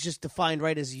food was just defined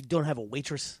right as you don't have a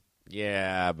waitress.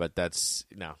 Yeah, but that's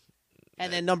no.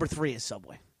 And then number 3 is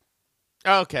Subway.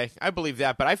 Okay, I believe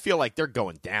that, but I feel like they're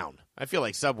going down. I feel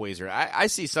like Subways are. I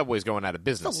see Subways going out of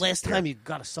business. What's the last time you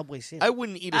got a Subway sandwich? I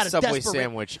wouldn't eat a Subway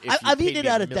sandwich if I've you eaten paid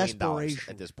it out me of $1 million desperation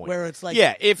at this point. where it's like,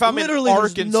 if I'm in literally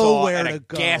there's Arkansas nowhere at to a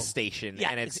go. gas station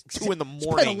and it's 2 in the It's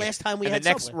morning. probably the last time we and had the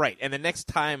next Subway. right, and the next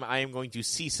time I am going to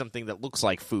see something that looks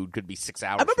like food could be 6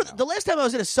 hours. I remember from now. the last time I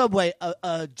was in a Subway,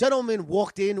 a gentleman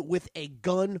walked in with a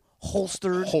gun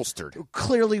holstered. Who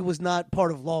clearly was not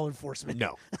part of law enforcement.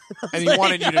 No, and he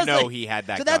wanted you to know he had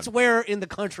that. So gun. that's where in the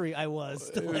country I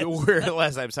was. Where the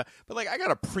last time, but like I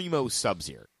got a Primo subs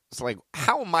here. It's like,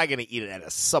 how am I going to eat it at a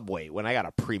Subway when I got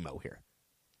a Primo here?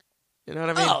 You know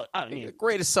what I mean? Oh, I mean, the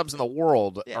greatest subs in the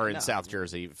world are in no. South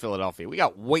Jersey, Philadelphia. We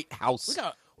got White House.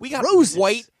 We got Roses.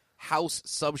 White House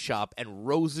Sub Shop and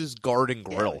Rose's Garden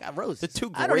Grill. we got Roses. The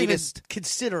 2 I don't even greatest.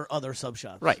 consider other sub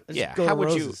shops. Right? I just Yeah. go How to would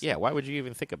Roses. you? Yeah. Why would you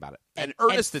even think about it? And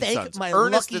Ernest and thank Sons. my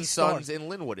Ernest lucky and Sons stars. in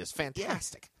Linwood is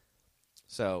fantastic.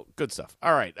 So good stuff.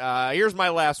 All right. Here's my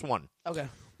last one. Okay.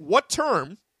 What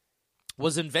term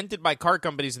was invented by car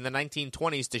companies in the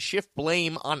 1920s to shift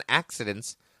blame on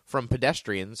accidents from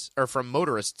pedestrians or from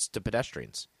motorists to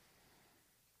pedestrians?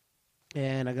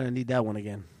 And I'm going to need that one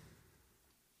again.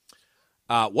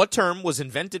 What term was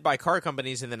invented by car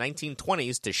companies in the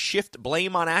 1920s to shift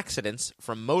blame on accidents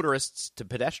from motorists to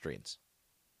pedestrians?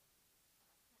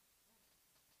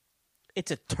 It's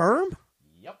a term?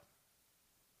 Yep.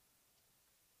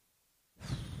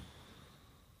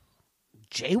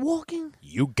 Jaywalking?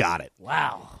 You got it.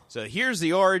 Wow. So here's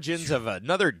the origins of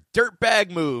another dirtbag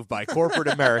move by corporate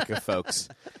America, folks.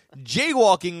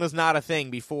 Jaywalking was not a thing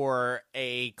before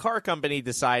a car company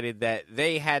decided that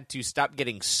they had to stop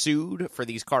getting sued for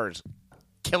these cars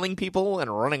killing people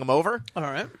and running them over. All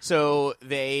right. So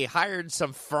they hired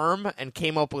some firm and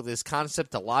came up with this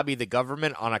concept to lobby the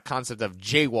government on a concept of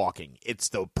jaywalking. It's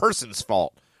the person's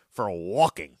fault for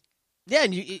walking. Yeah,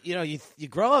 and you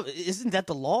grow up. Isn't that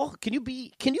the law? Can you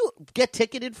get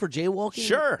ticketed for jaywalking?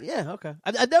 Sure. Yeah. Okay.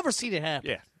 I've never seen it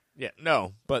happen. Yeah.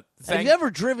 No, but Have you ever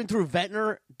driven through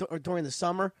Ventnor during the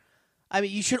summer? I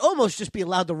mean, you should almost just be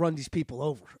allowed to run these people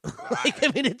over. Like,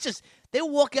 I mean, it's just they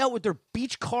walk out with their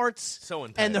beach carts, So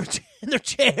and entitled. their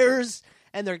chairs,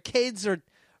 and their kids are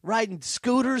riding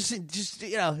scooters, and just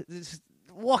just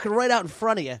walking right out in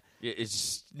front of you.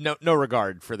 It's no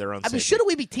regard for their own I mean, safety. shouldn't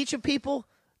we be teaching people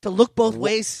to look both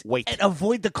ways wait. and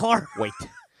avoid the car? Wait.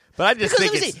 But I just Because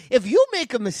think let me it's... see, if you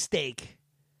make a mistake,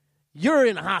 you're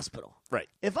in a hospital. Right.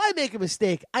 If I make a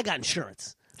mistake, I got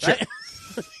insurance. Sure. Right?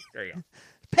 There you go.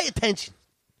 Pay attention.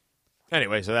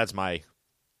 Anyway, so that's my...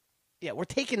 Yeah, we're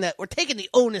taking the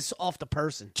onus off the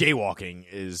person. Jaywalking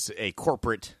is a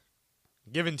corporate...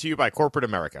 given to you by corporate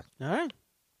America. All right.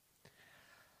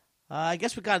 I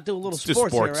guess we got to do a little Let's do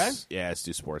sports here, right? Yeah, let's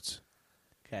do sports.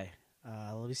 Okay.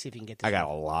 Let me see if you can get this. I got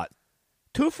a lot.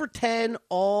 2 for 10,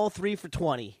 all 3 for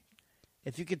 20.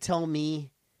 If you could tell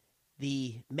me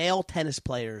the male tennis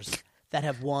players that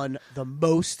have won the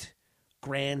most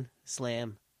Grand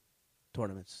Slam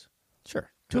tournaments. Sure.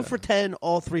 2 for 10,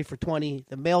 all 3 for 20.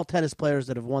 The male tennis players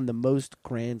that have won the most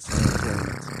Grand Slam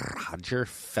tournaments. Roger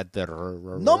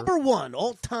Federer. Number 1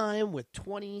 all time with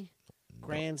 20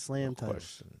 Grand Slam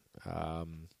titles.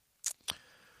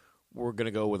 We're going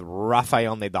to go with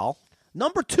Rafael Nadal.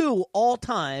 Number 2 all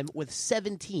time with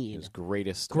 17 His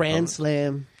greatest Grand opponent.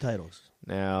 Slam titles.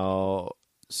 Now,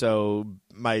 so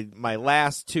my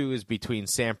last 2 is between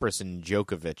Sampras and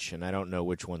Djokovic, and I don't know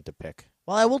which one to pick.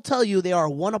 Well, I will tell you they are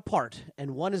 1 apart,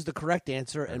 and 1 is the correct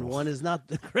answer, and 1 is not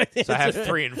the correct answer. So I have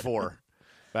 3 and 4,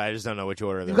 but I just don't know which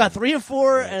order they're You've got in. 3 and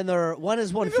 4, and they're 1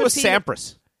 is 115. It was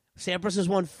Sampras. Sampras is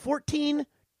 114.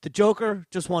 The Joker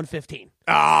just won 15.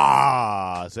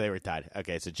 Ah, so they were tied.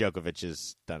 Okay, so Djokovic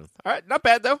is done. All right, not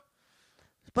bad, though.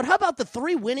 But how about the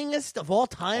 3 winningest of all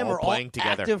time All are playing all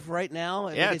together. active right now?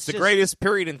 I mean, It's the just greatest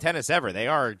period in tennis ever. They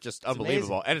are just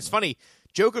unbelievable. amazing. And it's funny,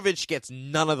 Djokovic gets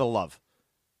none of the love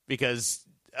because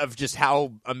of just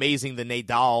how amazing the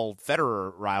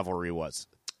Nadal-Federer rivalry was.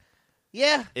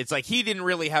 Yeah. It's like he didn't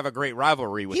really have a great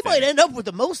rivalry with He them. might end up with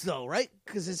the most, though, right?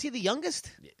 Because is he the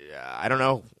youngest? I don't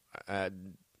know.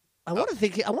 I want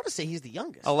to say he's the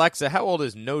youngest. Alexa, how old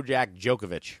is Novak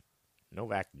Djokovic?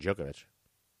 Novak Djokovic.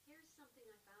 Here's something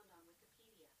I found on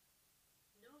Wikipedia.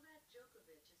 Novak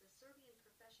Djokovic is a Serbian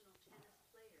professional tennis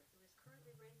player who is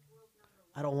currently ranked world number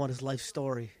 1 I don't want his life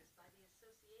story. by the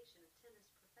Association of Tennis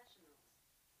Professionals.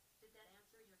 Did that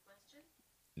answer your question?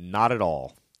 Not at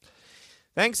all.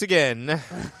 Thanks again.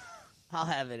 I'll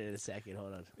have it in a second.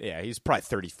 Hold on. Yeah, he's probably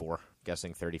 34.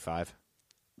 Guessing 35.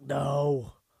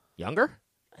 No. Younger?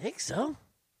 I think so.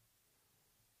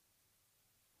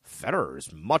 Federer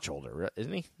is much older,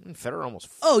 isn't he? Federer almost.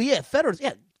 Oh, yeah. Federer's.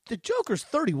 Yeah. The Joker's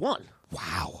 31.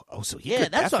 Wow. Oh, so he Yeah,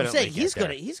 could that's what I'm definitely saying. get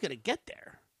He's there. gonna get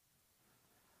there.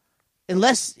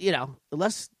 Unless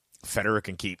Federer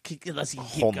can keep unless he can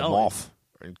keep holding them going. off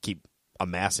and keep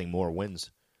amassing more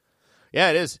wins. Yeah,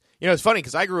 it is. It's funny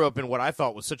because I grew up in what I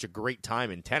thought was such a great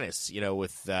time in tennis.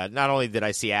 With not only did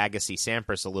I see Agassi,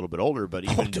 Sampras a little bit older, but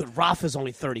even Oh, dude, Rafa's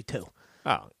only 32.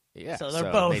 oh yeah, So they're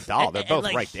both- Nadal, they're and, both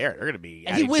like, right there. They're going to be.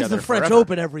 And at he each wins other the French forever.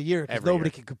 Open every year because Every nobody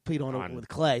year. can compete on On with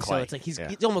Clay. So clay, it's like he's yeah.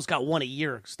 almost got one a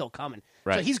year still coming.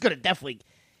 Right. So he's going to definitely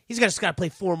he's just got to play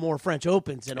 4 more French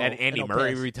Opens and Andy he'll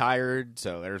Murray pass. retired,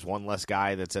 so there's one less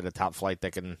guy that's at a top flight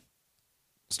that can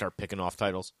start picking off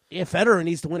titles. Yeah, Federer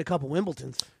needs to win a couple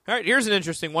Wimbledons. All right, here's an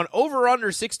interesting one. Over under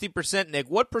 60%, Nick.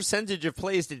 What percentage of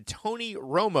plays did Tony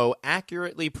Romo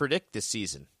accurately predict this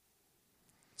season?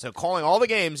 So calling all the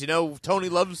games, Tony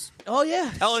loves Oh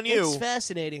yeah, Telling you it's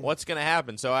fascinating. what's going to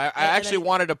happen. So I And actually I-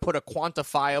 wanted to put a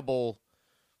quantifiable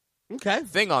Okay,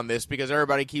 thing on this because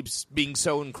everybody keeps being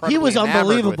so incredibly he was enamored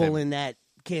with unbelievable him. in that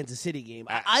Kansas City game.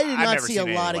 I- I did I've not never see seen a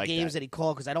anything lot of like games that. that he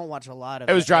called because I don't watch a lot of.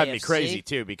 It was driving me AFC. crazy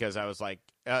too because I was like,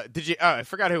 "Did you?" I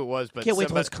forgot who it was, but Can't wait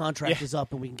till his somebody- contract is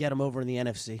up and we can get him over in the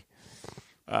NFC.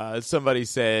 Somebody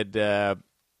said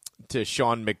to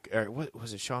Sean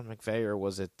was it Sean McVay or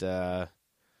was it?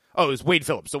 It was Wade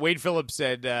Phillips. So Wade Phillips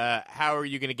said, "How are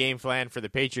you going to game plan for the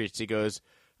Patriots?" He goes,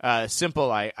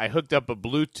 "Simple. I hooked up a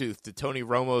Bluetooth to Tony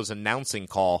Romo's announcing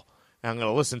call. And I'm going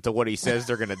to listen to what he says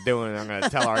they're going to do, and I'm going to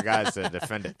tell our guys to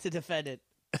defend it." To defend it.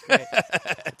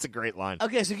 It's a great line.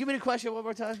 Okay, so give me the question one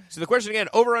more time. So the question again: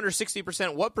 over under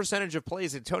 60%. What percentage of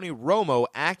plays did Tony Romo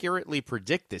accurately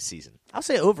predict this season? I'll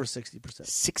say over 60%.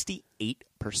 68%.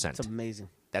 It's amazing.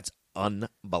 That's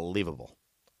unbelievable.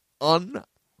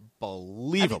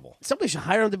 Unbelievable. Somebody should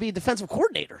hire him to be a defensive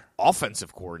coordinator.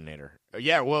 Offensive coordinator.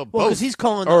 Yeah, well, Well, both. because he's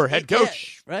calling or the- head yeah,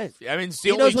 coach. right. I mean, it's the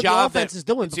He only knows what the job offense is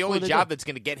doing It's the before only they job do. that's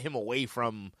going to get him away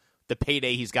from the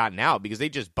payday he's got now because they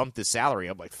just bumped his salary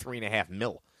up like $3.5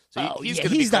 million. So he's going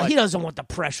to be he doesn't want the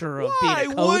pressure of being Why a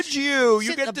coach. would you? You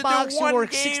Sit get in to the box, do you one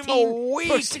work game 16, a week.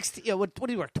 Work 16, what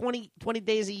do you work, 20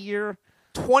 days a year?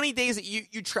 20 days.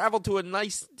 You travel to a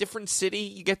nice different city.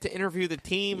 You get to interview the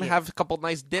team, have a couple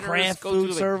nice dinners, Craft go food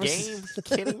to the service. game. You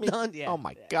kidding me? Done, yeah. Oh,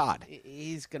 my God.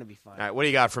 He's going to be fine. All right, what do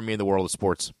you got for me in the world of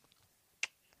sports?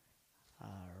 All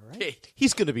right.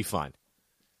 He's going to be fine.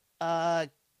 I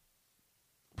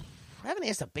haven't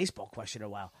asked a baseball question in a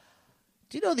while.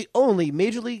 Do you know the only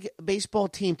Major League Baseball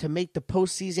team to make the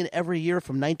postseason every year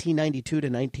from 1992 to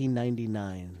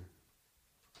 1999?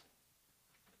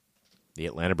 The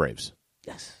Atlanta Braves.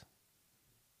 Yes.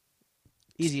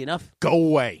 Easy enough. Go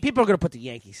away. People are going to put the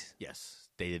Yankees. Yes,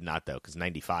 they did not, though, because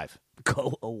 95.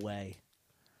 Go away.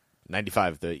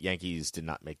 95, the Yankees did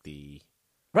not make the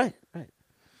Right.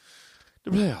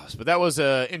 playoffs. But that was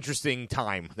an interesting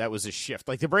time. That was a shift.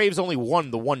 Like, the Braves only won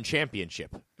the one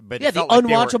championship. But Yeah, it the felt like they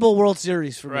were- unwatchable World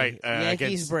Series for Right, me. Yankees,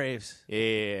 against- Braves.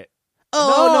 Yeah.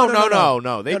 Oh,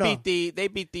 No. They No, no. beat the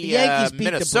The Yankees beat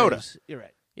Minnesota. the Braves. You're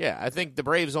right. Yeah, I think the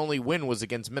Braves' only win was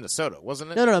against Minnesota,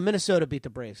 wasn't it? No. Minnesota beat the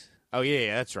Braves. Oh,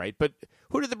 yeah, that's right. But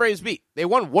who did the Braves beat? They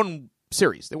won one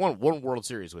series. They won one World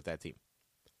Series with that team.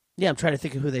 Yeah, I'm trying to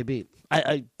think of who they beat.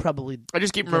 I probably. I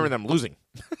just keep remembering them losing.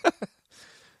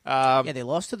 Yeah, they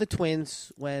lost to the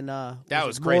Twins when That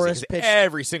was crazy. Morris 'Cause pitched.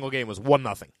 every single game was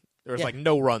 1-0. There was Yeah. like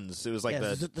no runs. It was like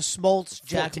Yeah, the the Smoltz,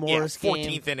 Jack 14 Morris game.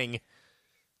 14th inning.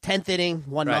 10th inning,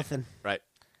 1-0. Right.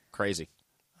 Crazy.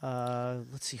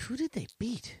 Let's see, who did they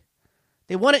beat?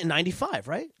 They won it in 95,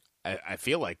 right? I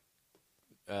feel like,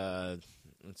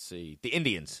 let's see, the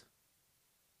Indians,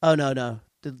 Oh, no.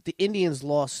 The Indians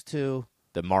lost to.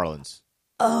 the Marlins.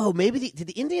 Oh, maybe did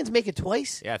the Indians make it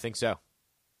twice? Yeah, I think so.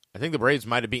 I think the Braves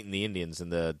might have beaten the Indians in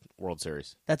the World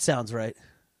Series. That sounds right.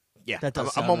 Yeah, That does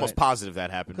I'm sound almost right. positive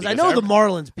that happened. Because I know the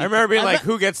Marlins beat I remember being I like, re-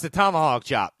 who gets the tomahawk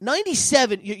chop?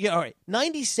 97, all right.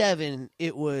 97,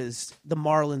 it was the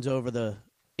Marlins over the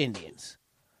Indians.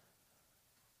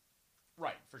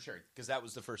 Right, for sure. Because that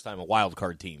was the first time a wild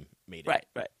card team made it.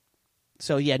 Right.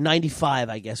 So, yeah, 95,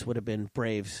 I guess, would have been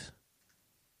Braves,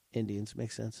 Indians.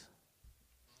 Makes sense.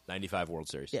 95 World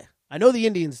Series. Yeah. I know the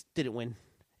Indians didn't win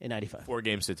in 95.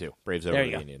 4-2. Braves over There the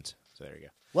you go. Indians. So there you go.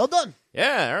 Well done.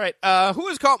 Yeah, all right. Who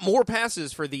has caught more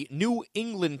passes for the New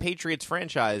England Patriots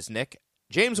franchise, Nick?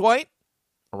 James White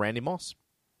or Randy Moss?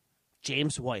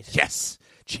 James White. Yes,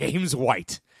 James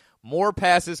White. More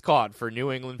passes caught for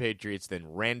New England Patriots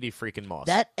than Randy freaking Moss.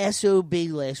 That SOB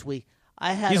last week,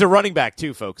 I had He's a running back,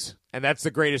 too, folks. And that's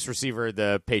the greatest receiver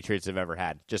the Patriots have ever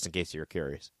had, just in case you're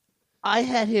curious. I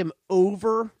had him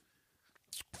over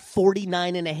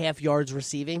 49.5 yards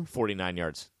receiving. 49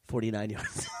 yards. 49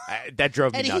 yards. That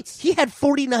drove me And nuts. he had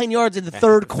 49 yards in the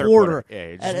third quarter.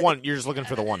 Yeah, you're just looking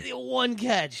for the one. One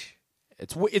catch.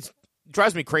 It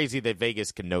drives me crazy that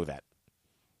Vegas can know that.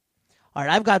 All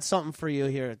right, I've got something for you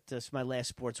here. This is my last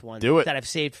sports one. Do it. That I've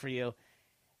saved for you.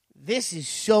 This is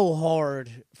so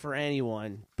hard for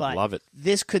anyone, but Love it.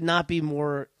 This could not be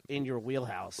more in your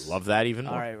wheelhouse. Love that even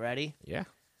more. All right, ready? Yeah.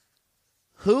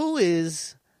 Who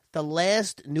is the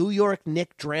last New York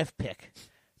Knicks draft pick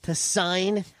to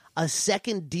sign a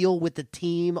second deal with the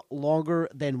team longer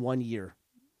than 1 year?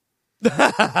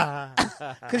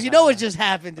 Because you know what just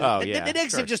happened. Oh, the yeah,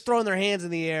 Knicks sure. have just thrown their hands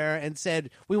in the air and said,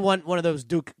 we want one of those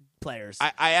Duke players.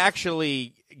 I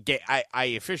actually I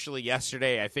officially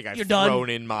yesterday, I think I've You're done. thrown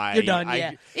in my... You're done,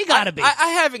 yeah. You gotta be. I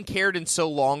haven't cared in so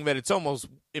long that it's almost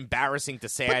embarrassing to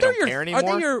say But I they're don't care anymore.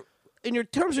 Are they in your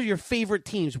terms of your favorite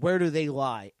teams, where do they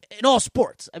lie? In all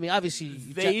sports. I mean, obviously...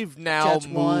 They've now Jets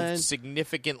moved won.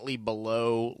 significantly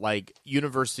below, like,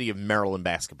 University of Maryland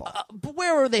basketball. But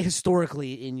where are they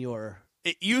historically in your...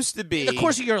 It used to be... In the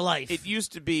course of your life. It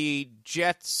used to be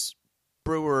Jets,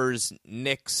 Brewers,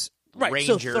 Knicks, Right,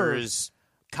 so Rangers,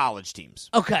 college teams.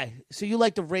 Okay, so you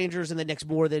like the Rangers and the Knicks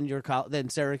more than than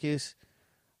Syracuse?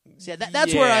 See,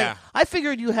 that's where Yeah. I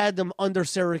figured you had them under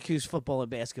Syracuse football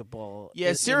and basketball.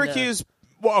 Yeah, Syracuse...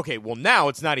 Well, now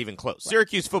it's not even close.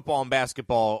 Syracuse football and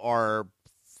basketball are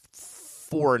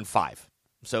 4 and 5.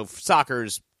 So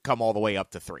soccer's come all the way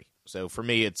up to 3. So for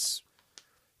me, it's,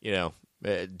 do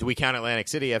we count Atlantic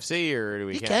City FC or do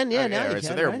we You count? can, yeah, Okay, now all you right, so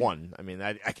can, they're right? 1. I mean,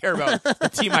 I care about the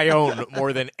team I own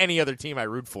more than any other team I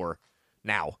root for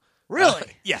now. Really?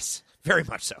 Yes, very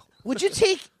much so. Would you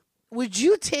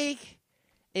take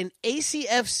an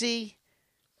ACFC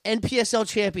NPSL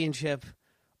championship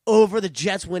over the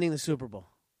Jets winning the Super Bowl?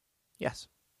 Yes.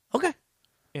 Okay.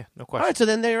 Yeah, no All question. right, so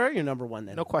then they are your number one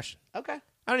then. No question. Okay.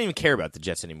 I don't even care about the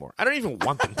Jets anymore. I don't even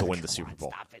want them to win the Super Bowl.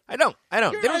 Stop it. I don't.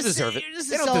 You're They don't a- deserve it. You're just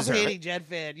They a don't deserve self-hating it. Jet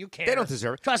fan. You care. They don't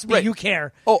deserve it. Trust me, Right. you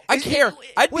care. Oh, I care.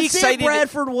 I'd when be Sam excited.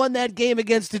 Bradford won that game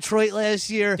against Detroit last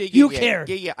year. Yeah, you yeah, care.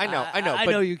 Yeah, I know. I I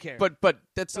but, know you care. But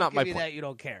that's Don't not give my me point. that you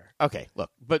don't care. Okay, look.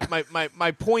 But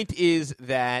my point is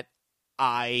that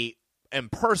I am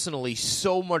personally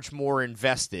so much more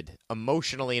invested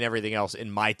emotionally and everything else in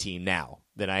my team now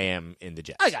than I am in the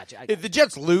Jets. I got you. If the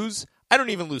Jets lose, I don't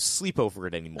even lose sleep over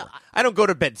it anymore. I don't go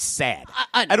to bed sad.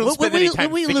 I don't When spend we- any time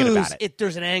when we thinking lose, about it.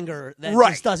 there's an anger that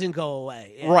Right. just doesn't go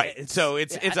away. Yeah, Right. So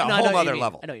it's a I know whole what you other mean.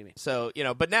 level. I know what you mean. So,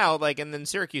 but now, and then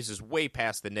Syracuse is way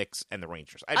past the Knicks and the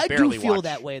Rangers. I do barely feel watch.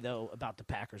 that way though about the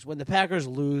Packers. When the Packers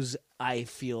lose, I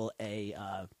feel an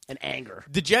anger.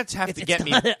 The Jets have to It's get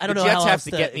me. not- I don't the know Jets how have else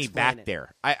to to get me explain back it.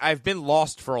 there. I've been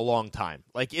lost for a long time.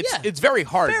 Like Yeah. it's very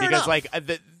hard Fair because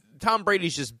enough. Tom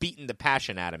Brady's just beating the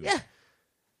passion out of me. Yeah.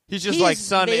 He's just He's like,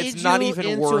 son, made it's not you even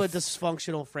into worth. a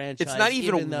dysfunctional franchise. It's not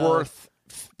even though- worth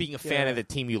being a fan Yeah. of the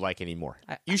team you like anymore.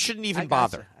 You shouldn't I even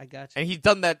gotcha. bother. I got you. And he's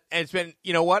done that. And it's been,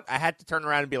 you know what? I had to turn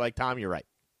around and be like, Tom, you're right.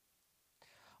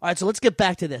 All right, so let's get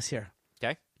back to this here.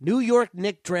 Okay. New York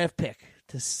Knicks draft pick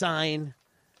to sign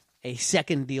a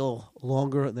second deal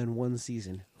longer than 1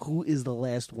 season. Who is the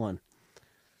last one?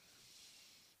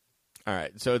 All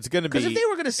right. So it's going to be. Because if they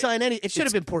were going to sign it should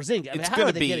have been Porzingis. I mean, it's how gonna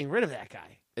are they be- getting rid of that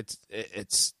guy?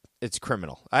 It's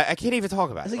criminal. I can't even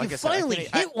talk about it. It's like you I said, I finally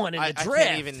can't- hit one in the I draft.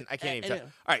 can't even. And- All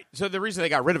right. So the reason they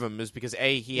got rid of him is because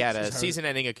he had a He's hurt.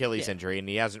 season-ending Achilles Yeah. injury and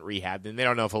he hasn't rehabbed, and they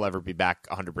don't know if he'll ever be back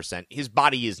 100%. His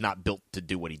body is not built to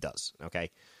do what he does.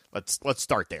 Okay. Let's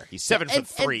start there. He's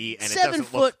 7'3", and it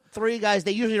doesn't look 7'3" guys.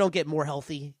 They usually don't get more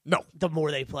healthy. No. the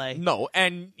more they play. No,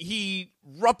 and he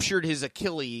ruptured his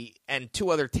Achilles and 2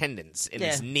 other tendons in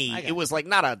his Yeah, knee. I got It was like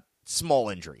not a small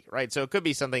injury, right? So it could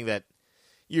be something that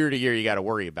year to year you got to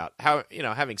worry about. How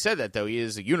having said that though, he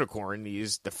is a unicorn. He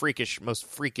is the most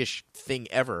freakish thing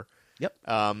ever. Yep.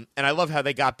 And I love how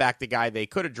they got back the guy they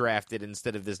could have drafted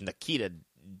instead of this Nikita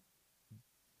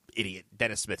idiot,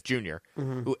 Dennis Smith Jr.,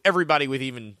 who everybody with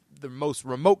even the most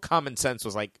remote common sense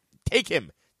was like, take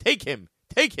him, take him,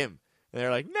 take him. And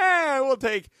they're like, nah, we'll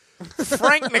take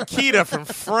Frank Nikita from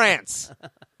France.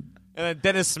 And then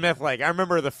Dennis Smith, I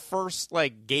remember the first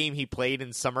game he played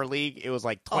in Summer League, it was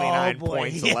 29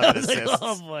 points, 11 assists.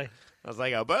 Oh boy. I was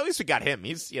like, oh, but at least we got him.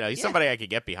 He's somebody I could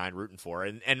get behind rooting for.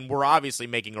 And we're obviously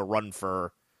making a run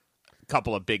for a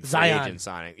couple of big free Zion. agent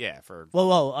signing. Yeah, for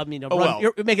Well, I mean,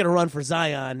 you're making a run for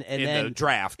Zion, and in then the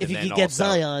draft. if and you then can get also,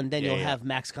 Zion, then you'll yeah. have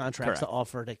max contracts to Correct.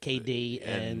 offer to KD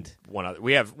and one other.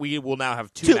 We will now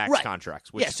have two max right.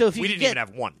 contracts. Which So if you we could didn't get, even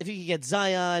have one. If you could get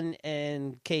Zion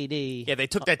and KD, Yeah, they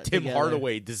took that Tim together.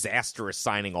 Hardaway disastrous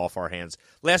signing off our hands.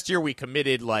 Last year we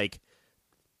committed like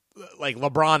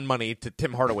LeBron money to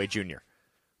Tim Hardaway Jr.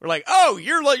 We're like, oh,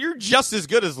 you're just as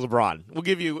good as LeBron. We'll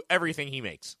give you everything he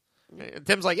makes.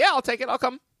 Tim's like, yeah, I'll take it. I'll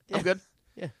come. I'm good.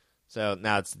 Yeah. So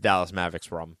now it's the Dallas Mavericks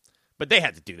problem. But they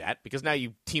had to do that because now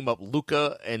you team up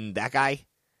Luka and that guy.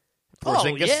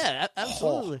 Porzingis. yeah,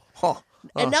 absolutely. Oh.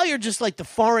 And now you're just like the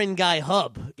foreign guy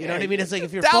hub. You know what I mean? It's like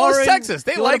if you're Dallas, foreign, Texas,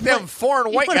 they you wanna like them play-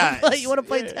 foreign white guys. You want to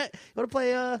play? Yeah. You want to play?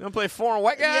 You want to play foreign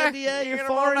white in the guy? NBA, you're Get 'em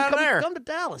foreign. on down there. Come to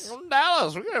Dallas. From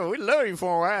Dallas. We love you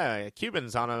for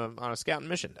Cubans on a scouting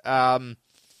mission.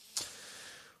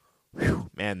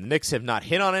 Man, the Knicks have not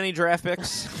hit on any draft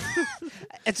picks.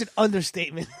 It's an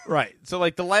understatement. Right. So,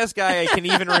 the last guy I can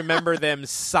even remember them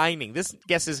signing. This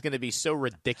guess is going to be so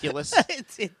ridiculous.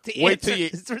 Wait till you.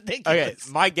 It's ridiculous. Okay,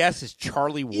 my guess is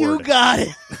Charlie Ward. You got it.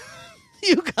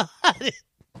 You got it.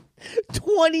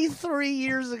 23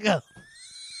 years ago.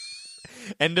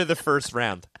 End of the first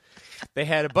round. They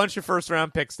had a bunch of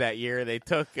first-round picks that year. They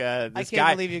took this I can't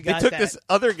guy. believe you got they took that. this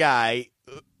other guy,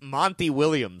 Monty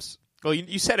Williams. Well,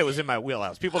 you said it was in my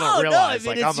wheelhouse. People don't Oh, no, realize.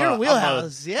 I mean, I'm it's your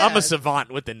wheelhouse, yeah. I'm a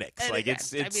savant with the Knicks. And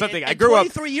It's I mean, something. I and grew up.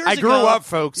 23 years I grew ago, up,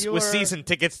 folks, you with were- season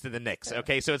tickets to the Knicks.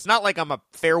 Okay, so it's not like I'm a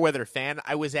fair weather fan.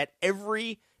 I was at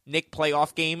every Knick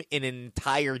playoff game in an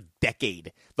entire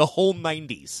decade, the whole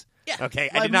 '90s. Yeah. Okay,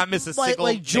 I did not miss a single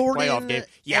like Knick Jordan playoff game.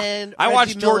 Yeah, and I watched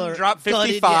Reggie Jordan Miller drop gutted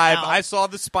you 55. out. I saw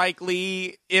the Spike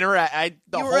Lee interact.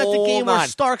 The You whole were at the game where nine.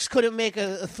 Starks couldn't make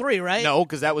a three, right? No,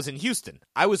 because that was in Houston.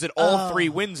 I was at all three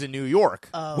wins in New York.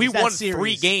 We that won series.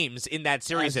 3 games in that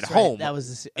series That's at right. home. That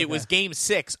was It was Game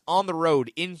 6 on the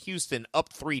road in Houston, up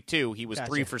 3-2. He was Gotcha.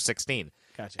 3 for 16.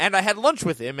 Gotcha. And I had lunch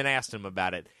with him and asked him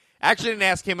about it. Actually, didn't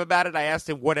ask him about it. I asked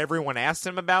him what everyone asked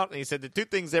him about, and he said the 2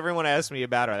 things everyone asked me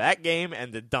about are that game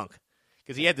and the dunk.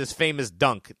 Because he had this famous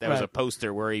dunk. That was Right. a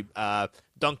poster where he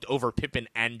dunked over Pippen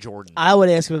and Jordan. I would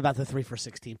ask him about the 3 for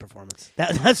 16 performance.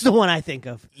 That's the one I think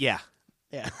of. Yeah.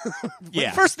 Yeah. Yeah.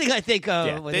 The first thing I think of.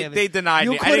 Yeah, with they, him they is, denied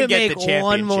you me. I didn't couldn't get the make championship.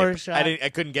 one more shot. I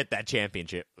couldn't get that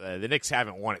championship. The Knicks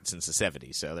haven't won it since the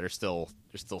 '70s, so they're still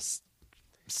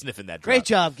sniffing that. Great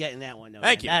drop. job getting that one. Though,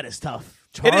 Thank man. you. That is tough.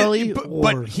 It is, Charlie but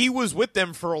Ward. he was with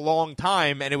them for a long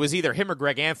time, and it was either him or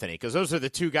Greg Anthony because those are the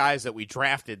 2 guys that we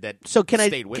drafted that So can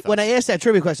stayed I? with When us. I ask that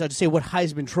trivia question, I'll just say what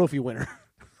Heisman Trophy winner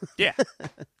Yeah,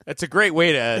 that's a great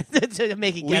way to to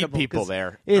make it lead gettable. people 'cause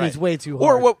there. It Right. is way too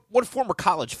Or hard. what former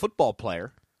college football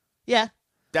player? Yeah.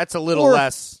 That's a little Or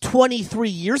less. 23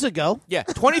 years ago. Yeah,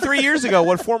 23 years ago,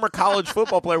 what former college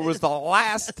football player was the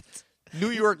last New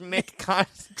York Knicks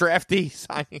draftee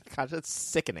signing? God, that's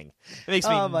sickening. It makes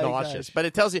me Oh, my nauseous. gosh. But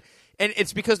it tells you, and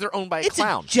it's because they're owned by a It's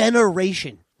clown. a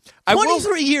generation. I will-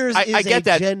 23 years is I get a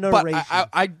that, generation. but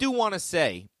I do want to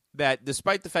say that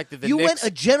despite the fact that the you Knicks went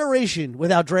a generation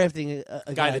without drafting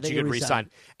a guy that you could re-sign,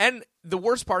 and the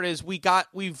worst part is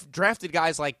we've drafted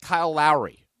guys like Kyle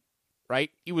Lowry,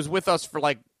 right? He was with us for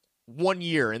 1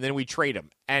 year, and then we trade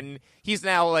him, and he's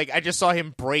now I just saw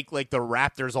him break the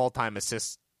Raptors all-time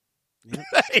assists.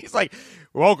 He's like,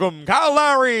 welcome, Kyle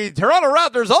Lowry, Toronto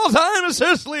Raptors all-time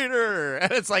assist leader,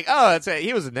 and it's like, oh, that's it.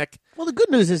 He was a Knick. Well, the good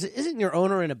news is, isn't your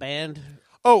owner in a band?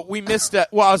 Oh, we missed. I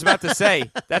was about to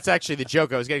say that's actually the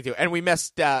joke I was getting to, and we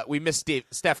missed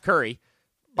Steph Curry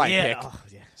by pick. Oh,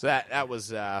 yeah. So that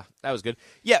was good.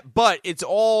 Yeah, but it's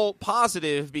all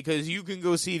positive because you can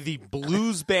go see the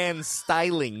blues band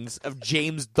stylings of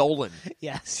James Dolan.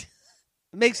 Yes.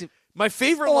 It makes it. My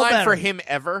favorite All line better. for him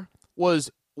ever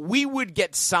was, "We would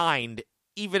get signed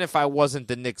even if I wasn't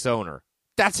the Knicks owner.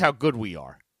 That's how good we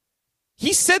are."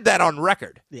 He said that on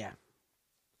record. Yeah.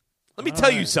 Let me tell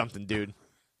you something, dude.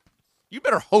 You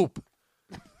better hope.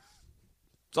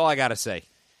 That's all I got to say.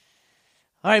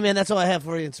 All right, man. That's all I have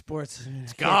for you in sports.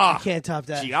 I can't top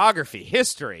that. Geography,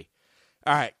 history.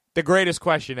 All right. The greatest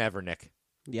question ever, Nick.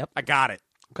 Yep. I got it.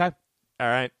 Okay. All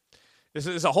right. This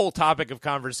is a whole topic of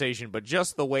conversation, but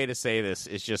just the way to say this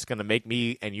is just going to make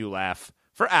me and you laugh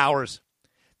for hours.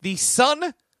 The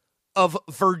son of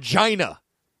Virginia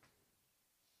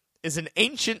is an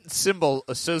ancient symbol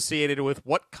associated with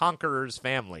what conqueror's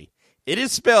family? It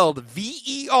is spelled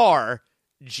Vergina.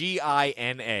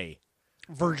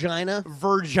 Virginia?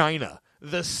 Virginia.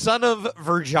 The son of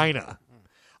Virginia.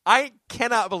 I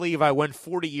cannot believe I went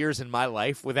 40 years in my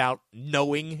life without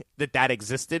knowing that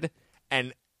existed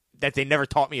and that they never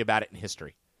taught me about it in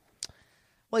history.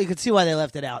 Well, you can see why they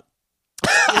left it out.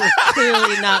 You're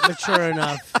clearly not mature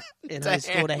enough in high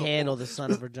school to handle the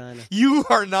son of Virginia. You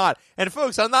are not. And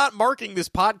folks, I'm not marking this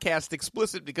podcast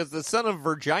explicit because the son of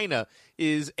Virginia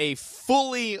is a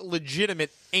fully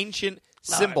legitimate ancient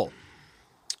symbol. Right.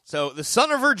 So the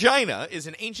son of Virginia is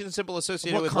an ancient symbol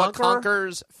associated with what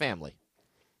conqueror's family?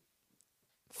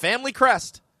 Family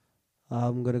crest.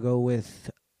 I'm going to go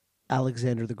with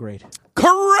Alexander the Great.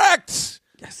 Correct!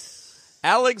 Yes.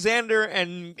 Alexander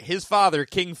and his father,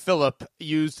 King Philip,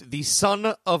 used the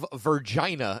son of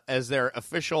Virginia as their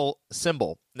official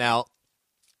symbol. Now,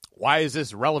 why is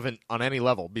this relevant on any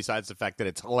level besides the fact that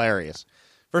it's hilarious?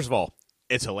 First of all,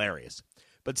 it's hilarious.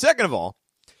 But second of all,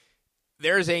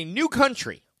 there's a new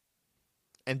country.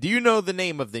 And do you know the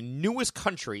name of the newest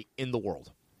country in the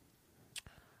world?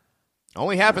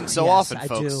 Only happens so often,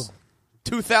 folks. I do.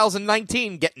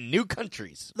 2019, getting new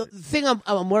countries. The thing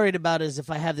I'm worried about is if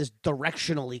I have this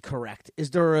directionally correct. Is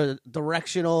there a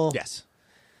directional? Yes.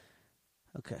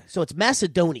 Okay, so it's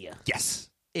Macedonia.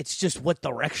 Yes. It's just what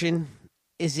direction?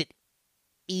 Is it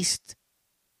east?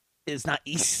 It's not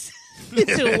east.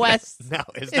 Is it west? No,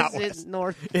 it's not west. Is it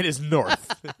north? It is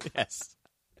north. Yes.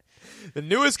 The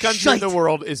newest country in the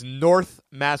world is North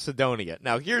Macedonia.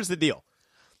 Now, here's the deal.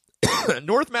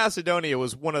 North Macedonia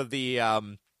was one of the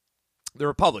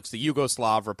republics, the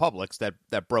Yugoslav republics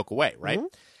that broke away, right? Mm-hmm.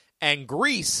 And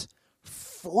Greece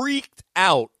freaked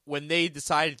out when they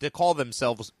decided to call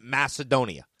themselves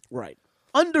Macedonia. Right.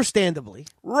 Understandably.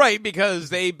 Right, because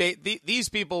these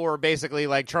people were basically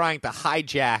like trying to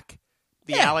hijack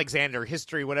the Alexander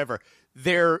history, whatever.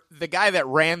 The guy that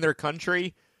ran their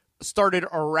country started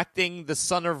erecting the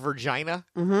son of Virginia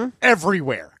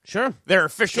everywhere. Sure. Their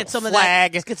official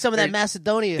flag. Let's get some of that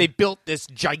Macedonia. They built this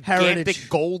gigantic heritage.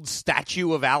 Gold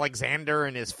statue of Alexander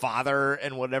and his father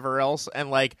and whatever else. And,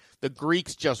 like, the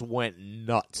Greeks just went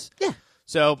nuts. Yeah.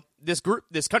 So this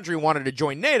country wanted to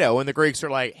join NATO, and the Greeks are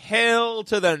like, hell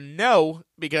to the no,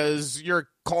 because you're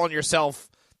calling yourself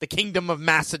the Kingdom of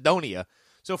Macedonia.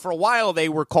 So for a while, they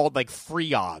were called, like,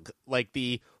 Friog, like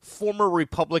the former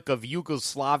Republic of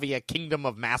Yugoslavia Kingdom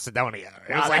of Macedonia.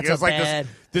 It was like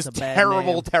this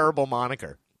terrible, terrible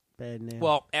moniker. Bad name.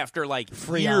 Well, after, like,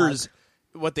 Friog. years,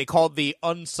 what they called the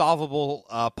unsolvable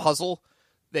puzzle,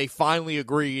 they finally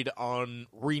agreed on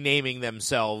renaming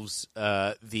themselves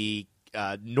the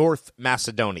North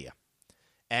Macedonia.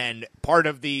 And part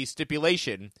of the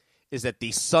stipulation is that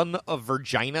the son of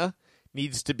Virginia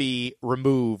needs to be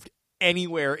removed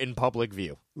anywhere in public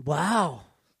view. Wow.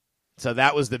 So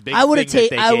that was the big I would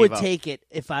up. take it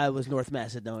if I was North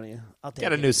Macedonia. I'll take it.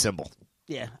 Get a new symbol.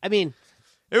 Yeah. I mean,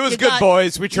 it was good,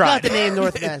 boys. We tried. You got the name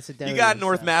North Macedonia. You got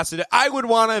North Macedonia. I would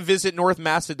want to visit North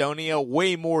Macedonia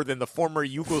way more than the former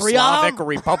Yugoslavic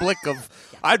Republic of...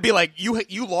 I'd be like,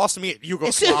 you lost me at Yugoslavic.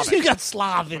 As soon as you got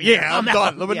Slav in yeah, I'm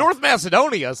done. But North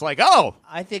Macedonia is like, oh.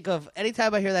 I think of...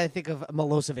 Anytime I hear that, I think of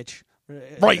Milosevic.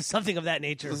 Right. Something of that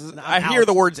nature. I hear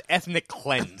the words ethnic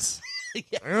cleanse.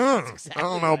 Exactly I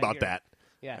don't know about that.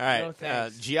 Yeah. All right. No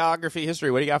Geography, history.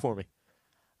 What do you got for me?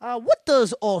 What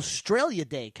does Australia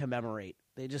Day commemorate?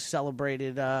 They just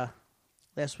celebrated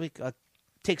last week.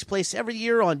 Takes place every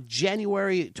year on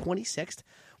January 26th,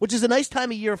 which is a nice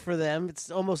time of year for them. It's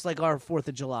almost like our 4th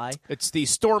of July. It's the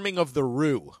storming of the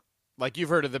Roo. Like, you've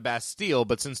heard of the Bastille,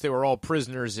 but since they were all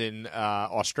prisoners in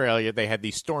Australia, they had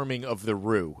the storming of the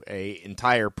Roo, an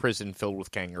entire prison filled with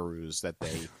kangaroos that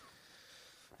they...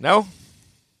 No?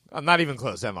 I'm not even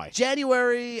close, am I?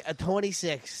 January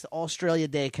 26th, Australia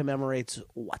Day commemorates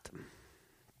what?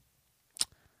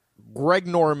 Greg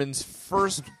Norman's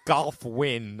first golf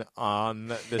win on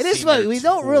the It is funny. We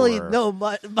don't really know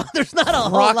much. There's not a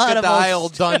whole lot of Crocodile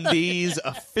Dundee's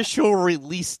official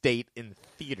release date in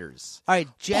theaters. All right,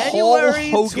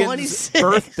 January Paul Hogan's 26th.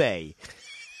 birthday.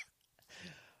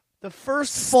 The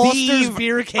first Foster's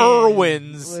beer can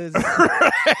Irwin's was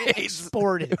right.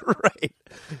 exported. Right.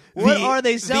 What are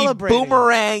they celebrating? The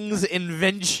Boomerang's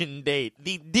invention date.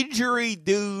 The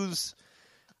didgeridoos.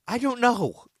 I don't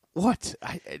know. What?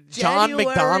 John January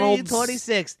McDonald's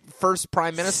 26th. first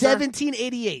prime minister?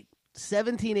 1788.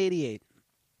 1788.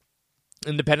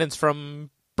 Independence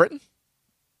from Britain?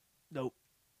 Nope.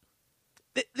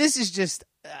 This is just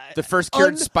The first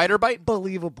cured spider bite?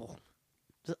 unbelievable.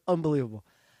 Just unbelievable.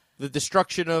 The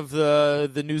destruction of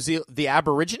the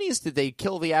Aborigines? Did they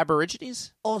kill the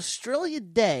Aborigines? Australia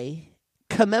Day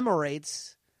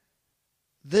commemorates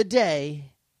the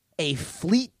day a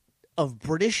fleet of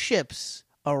British ships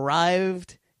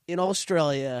arrived in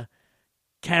Australia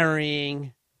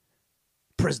carrying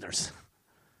prisoners.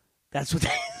 That's what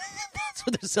they're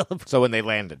celebrating. So when they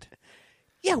landed.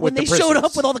 Yeah, with when the they showed up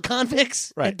prisoners. with all the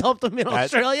convicts Right. and dumped them in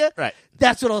Australia. Right.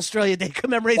 That's what Australia Day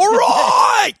commemorates. All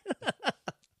right!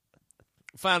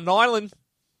 Found an island.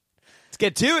 Let's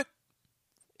get to it.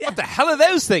 What the hell are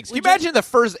those things? Can you imagine the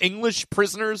first English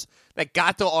prisoners that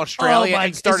got to Australia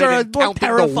and started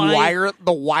encountering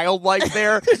the wildlife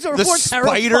there? The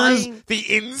spiders, the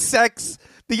insects,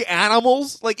 the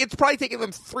animals. Like, it's probably taken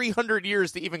them 300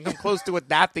 years to even come close to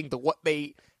adapting to what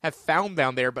they have found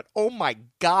down there. But, oh, my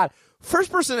God.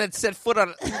 First person that set foot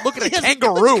on look at a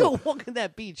kangaroo. Let's go walk on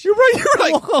that beach. You're right.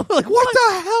 You're like, Walk over, like, what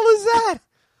the hell is that?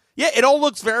 Yeah, it all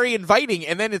looks very inviting,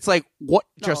 and then it's like, what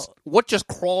just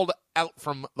crawled out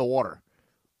from the water?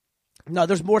 No,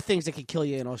 there's more things that could kill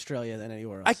you in Australia than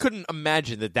anywhere else. I couldn't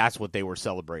imagine that that's what they were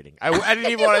celebrating. I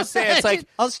didn't even want to say it. It's like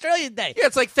Australia Day. Yeah,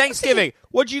 it's like Thanksgiving.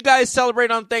 What'd you guys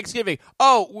celebrate on Thanksgiving?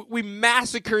 Oh, we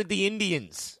massacred the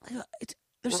Indians. They're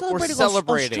We're celebrating.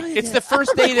 celebrating. Australia It's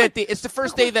Day. the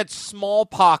first day that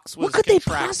smallpox was What could they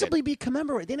contracted. possibly be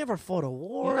commemorating? They never fought a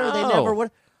war. No. They never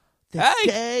what? The Hey!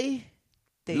 day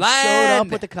they showed Land!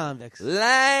 up with the convicts.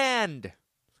 Land.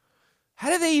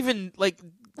 How do they even like?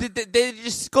 Did they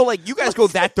just go like you guys go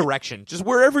that direction? Just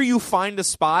wherever you find a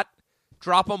spot,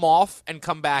 drop them off and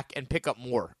come back and pick up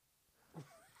more.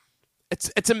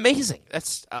 It's amazing.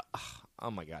 That's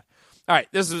oh my God. All right,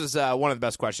 this is one of the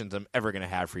best questions I'm ever going to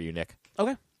have for you, Nick.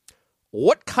 Okay.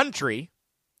 What country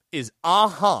is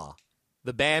Aha,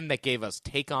 the band that gave us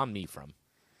Take On Me from?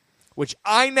 Which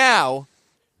I now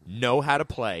know how to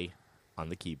play on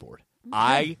the keyboard. Okay.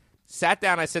 I sat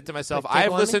down, I said to myself, I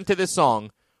have listened to this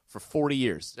song for 40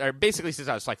 years. Or basically since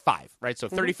I was like 5, right? So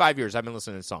 35 years I've been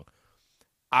listening to this song.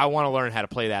 I want to learn how to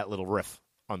play that little riff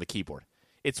on the keyboard.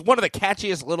 It's one of the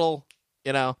catchiest little,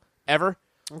 ever.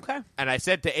 Okay. And I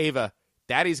said to Ava,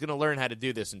 Daddy's going to learn how to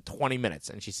do this in 20 minutes.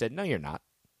 And she said, no, you're not.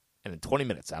 And in 20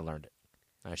 minutes, I learned it.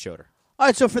 I showed her. All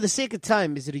right, so for the sake of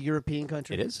time, is it a European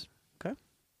country? It is. Okay.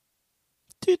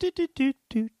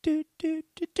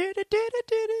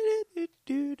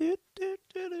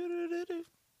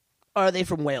 Are they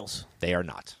from Wales? They are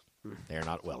not. They are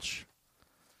not Welsh.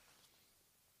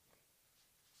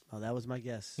 Oh, that was my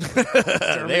guess.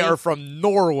 They are from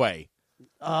Norway.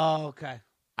 Oh, okay.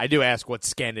 I do ask what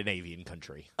Scandinavian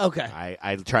country. Okay.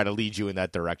 I try to lead you in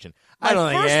that direction. My I don't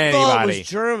think first anybody. thought was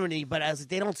Germany, but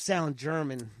they don't sound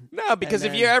German. No, because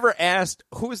And if you ever asked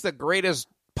who's the greatest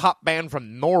pop band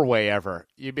from Norway ever,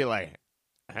 you'd be like,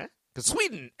 huh? Because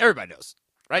Sweden, everybody knows,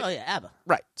 right? Oh, yeah, ABBA.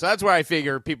 Right. So that's where I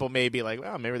figure people may be like,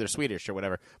 well, maybe they're Swedish or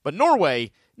whatever. But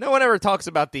Norway, no one ever talks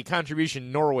about the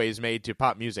contribution Norway's made to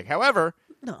pop music. However,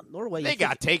 No, Norway. they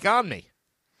got Take On Me.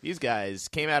 These guys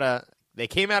came out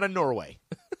of Norway.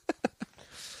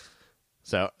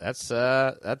 So that's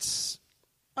All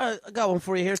right, I got one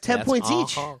for you here. 10 points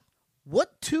each.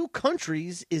 What 2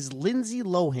 countries is Lindsay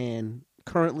Lohan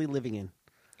currently living in?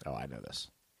 Oh, I know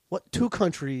this. What 2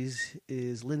 countries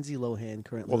is Lindsay Lohan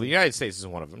currently Well, the living United States is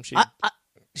one of them. She's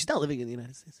not living in the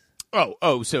United States.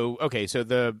 So okay. So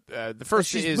the first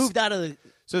She's is moved out of the...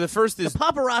 So the first is The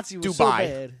paparazzi was Dubai. so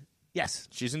bad. Yes.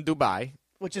 She's in Dubai.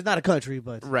 Which is not a country,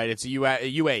 but... Right, it's a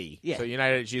UAE. Yeah.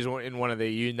 So she's in one of the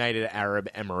United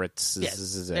Arab Emirates.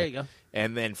 Yes, there you go.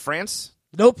 And then France?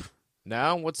 Nope.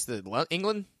 No, what's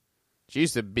England? She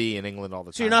used to be in England all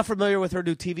the time. So you're not familiar with her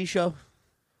new TV show?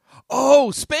 Oh,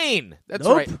 Spain. That's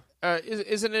Nope. right.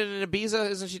 Isn't it in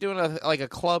Ibiza? Isn't she doing a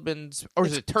club in... Or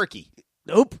is it Turkey?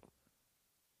 Nope.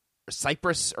 Or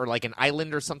Cyprus? Or like an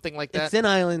island or something like that? It's in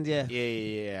Ireland, yeah.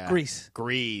 Yeah.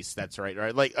 Greece, that's right.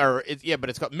 But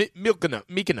it's called Mykonos.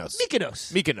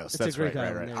 Mykonos. That's a Greek right.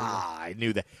 island, there you go. I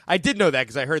knew that. I did know that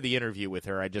because I heard the interview with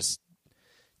her. I just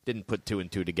didn't put 2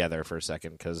 and 2 together for a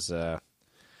second because I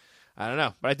don't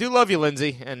know. But I do love you,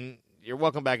 Lindsay, and you're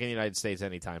welcome back in the United States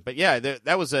anytime. But yeah,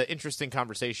 that was an interesting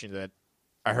conversation that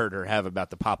I heard her have about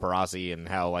the paparazzi and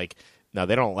how no,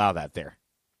 they don't allow that there.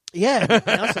 Yeah.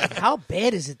 I was like, how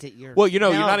bad is it that you're... Well, you're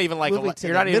now not even moving to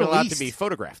you're the not even Middle allowed East? to be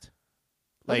photographed.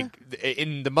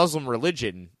 In the Muslim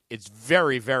religion, it's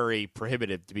very, very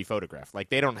prohibited to be photographed. Like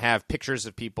they don't have pictures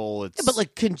of people. It's Yeah,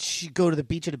 but can she go to the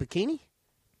beach in a bikini?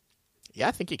 yeah,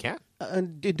 I think you can.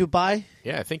 In Dubai?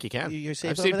 Yeah, I think you can. You're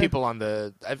safe I've over seen there? people on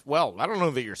the. I don't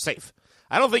know that you're safe.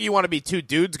 I don't think you want to be 2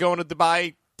 dudes going to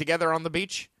Dubai together on the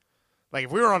beach. Like,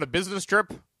 if we were on a business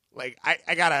trip, like,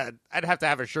 I'd have to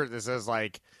have a shirt that says,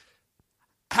 like,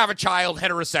 have a child,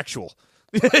 heterosexual.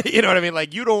 You know what I mean?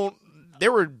 Like,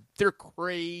 they're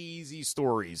crazy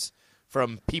stories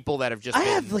from people that have just I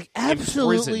been have like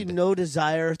absolutely imprisoned. no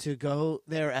desire to go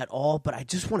there at all, but I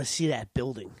just want to see that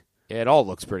building. Yeah, it all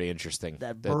looks pretty interesting.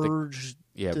 That Burj.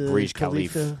 Burj Khalifa.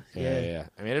 Khalifa. Yeah.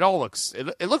 I mean, it all looks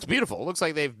it looks beautiful. It looks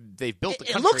like they've built the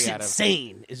country It looks out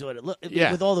insane, is what it looks.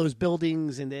 Yeah. With all those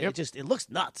buildings and Yep. it looks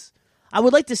nuts. I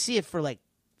would like to see it for like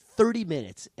 30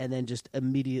 minutes and then just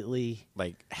immediately.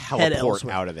 like Head heliport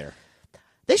elsewhere. out of there.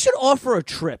 They should offer a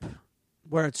trip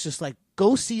where it's just like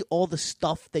go see all the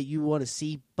stuff that you want to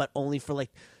see, but only for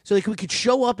like so like we could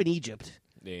show up in Egypt,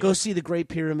 Yeah. go see the Great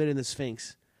Pyramid and the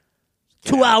Sphinx.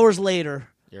 2 hours later,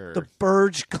 the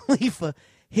Burj Khalifa,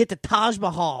 hit the Taj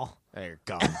Mahal. There you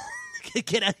go.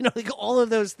 Get out, like all of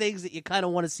those things that you kind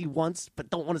of want to see once,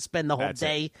 but don't want to spend the whole That's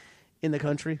day in the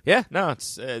country. Yeah, no,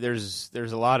 it's there's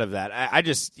a lot of that.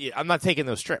 I'm not taking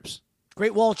those trips.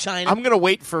 Great Wall of China. I'm gonna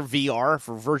wait for VR,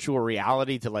 for virtual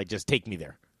reality, to like just take me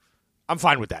there. I'm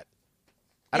fine with that.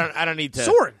 I don't need to.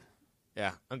 Soaring.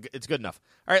 Yeah, it's good enough.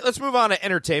 All right, let's move on to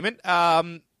entertainment.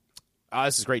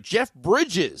 This is great. Jeff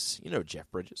Bridges, you know Jeff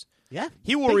Bridges. Yeah,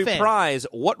 He will big fan. reprise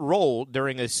what role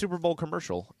during a Super Bowl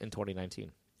commercial in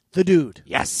 2019? The dude.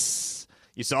 Yes,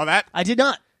 you saw that. I did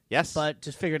not, Yes, but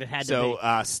just figured it had to so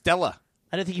be. Stella.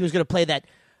 I didn't think he was going to play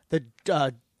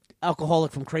the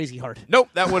alcoholic from Crazy Heart. Nope,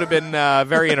 that would have been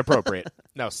very inappropriate.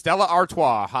 No, Stella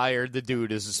Artois hired the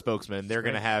dude as a spokesman. They're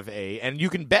going to have and you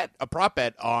can bet a prop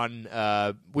bet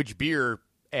on which beer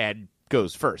ad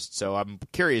goes first. So I'm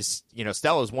curious. You know,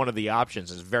 Stella is one of the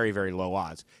options. Is very, very low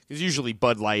odds because usually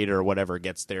Bud Light or whatever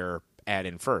gets their ad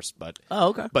in first. But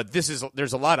Okay. But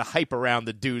there's a lot of hype around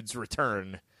the dude's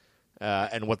return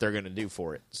and what they're going to do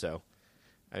for it. So,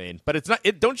 I mean, but it's not.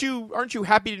 Aren't you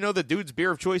happy to know the dude's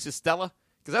beer of choice is Stella?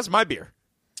 Because that's my beer.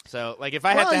 So, like, if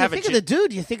I had to have you think of the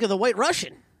dude, you think of the White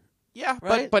Russian. yeah,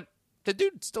 right? but the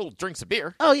dude still drinks a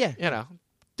beer. Oh yeah. You know,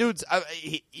 dude's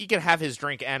he can have his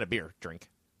drink and a beer drink.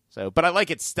 So, but I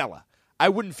like it Stella. I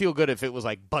wouldn't feel good if it was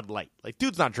like Bud Light. Like,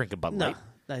 dude's not drinking Bud No, Light.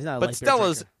 he's not a But light beer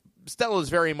drinker. Stella's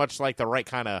very much like the right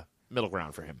kind of middle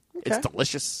ground for him. Okay. It's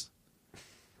delicious.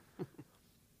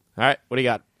 All right, what do you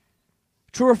got?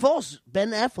 True or false?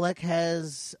 Ben Affleck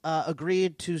has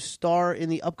agreed to star in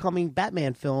the upcoming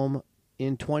Batman film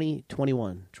in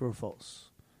 2021. True or false?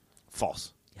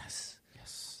 False. Yes.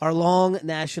 Our long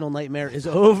national nightmare is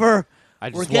over.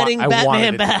 We're getting I Batman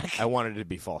wanted it back. I wanted it to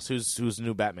be false. Who's the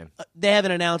new Batman? They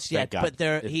haven't announced yet, Thank God.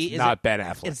 but It's he is not Ben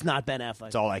Affleck. It's not Ben Affleck.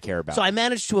 That's all I care about. So I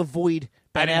managed to avoid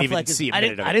Ben didn't Affleck. even see a I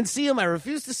minute of it. didn't see him. I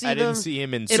refuse to see I him. didn't see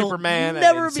him in It'll Superman. I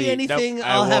never didn't be see- anything nope,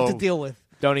 I'll have to will- deal with.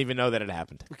 Don't even know that it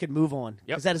happened. We can move on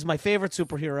because that is my favorite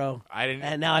superhero.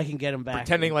 And now I can get him back.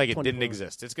 Pretending like it 2021. didn't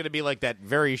exist. It's going to be like that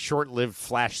very short-lived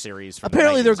Flash series. From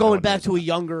Apparently, the 90s. they're going No one back knows to a about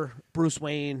younger Bruce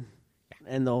Wayne,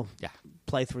 and they'll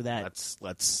play through that.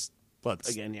 Let's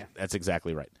Again, yeah. That's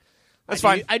exactly right. That's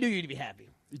I knew fine. I knew you'd be happy.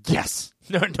 Yes.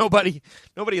 No.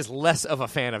 Nobody is less of a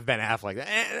fan of Ben Affleck.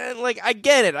 And, like, I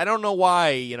get it. I don't know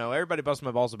why. You know, everybody busts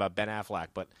my balls about Ben Affleck,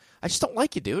 but I just don't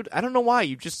like you, dude. I don't know why.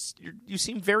 You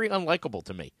seem very unlikable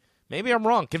to me. Maybe I'm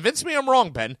wrong. Convince me I'm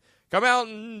wrong, Ben. Come out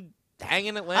and hang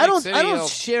in Atlantic City. I don't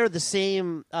share the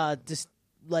same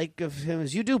dislike of him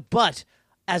as you do, but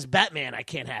as Batman, I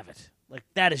can't have it. Like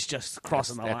that is just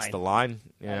crossing the line. That's the line.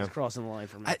 Yeah. That's crossing the line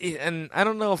for me. And I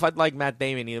don't know if I'd like Matt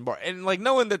Damon anymore. And like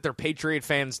knowing that they're Patriot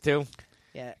fans too.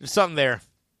 Yeah. There's something there.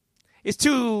 He's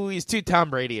too Tom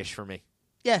Brady-ish for me.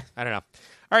 Yeah. I don't know.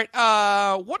 All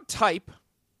right. What type,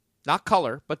 not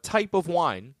color, but type of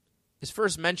wine is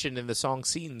first mentioned in the song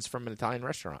Scenes from an Italian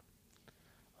Restaurant?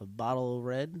 A bottle of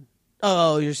red?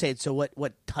 Oh, you're saying so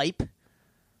what type?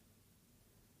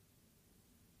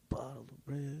 Bottle of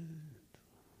red.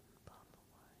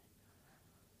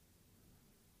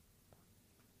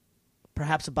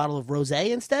 Perhaps a bottle of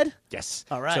rosé instead? Yes.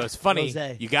 All right. So it's funny.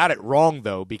 Rosé. You got it wrong,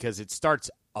 though, because it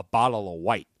starts a bottle of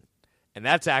white. And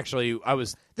that's actually, I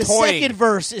was The toying. second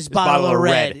verse is bottle of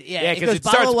red. Yeah, it because goes it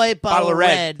starts bottle of white, bottle of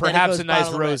red, then it perhaps goes a nice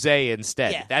bottle of red. rosé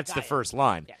instead. Yeah, That's got the it. first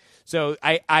line. Yeah. So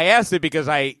I asked it because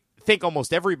I think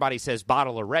almost everybody says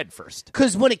bottle of red first.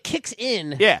 Because when it kicks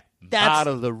in, Yeah. That's-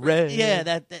 bottle of red.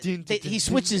 yeah, he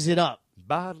switches it up.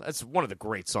 That's one of the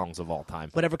great songs of all time.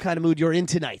 Whatever kind of mood you're in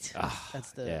tonight.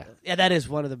 That's yeah. that is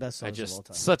one of the best songs of all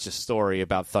time. Such a story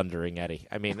about Thundering Eddie.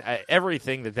 I mean,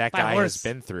 everything that guy horse. has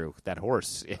been through. That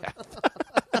horse, yeah.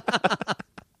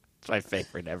 It's my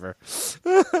favorite ever.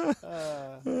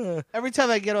 Every time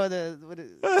I get on the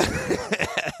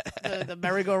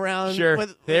merry-go-round, Sure.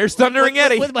 There's Thundering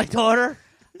Eddie. with my daughter,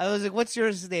 I was like, "What's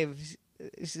yours name?"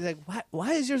 She's like,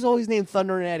 why is yours always named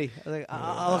Thunder and Eddie? I was like,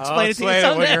 I'll explain I'll it to you explain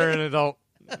it when someday. you're an adult.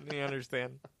 You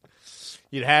understand?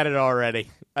 You'd had it already.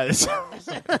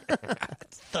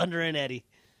 Thunder and Eddie.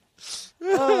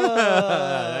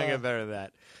 I get better than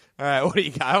that. All right, what do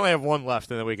you got? I only have one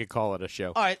left, and then we could call it a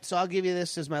show. All right, so I'll give you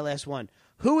this as my last one.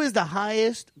 Who is the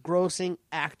highest grossing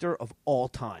actor of all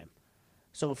time?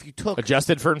 So if you took...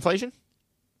 Adjusted for inflation?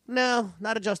 No,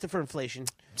 not adjusted for inflation.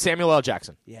 Samuel L.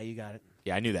 Jackson. Yeah, you got it.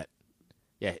 Yeah, I knew that.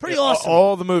 Yeah, Pretty awesome.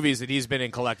 All the movies that he's been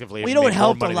in collectively. Well, have you know what made more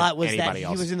helped a money lot than was that anybody he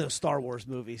else. was in those Star Wars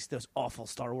movies, those awful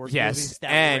Star Wars Yes, movies. That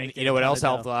and was you know what else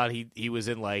helped a lot? lot? He was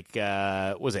in like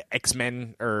was it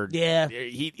X-Men or Yeah.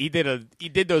 He did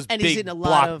those And he's big in a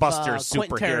lot of, blockbuster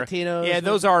Quentin superhero. Tarantino's Yeah,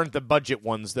 those aren't the budget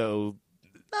ones though.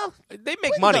 No, They make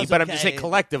Quentin money, does but I'm just okay. saying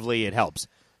collectively it helps.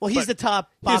 well, he's But the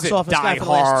top He's box in office Die guy for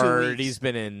the last 2 Hard. weeks. He's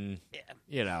been in,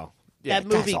 yeah, that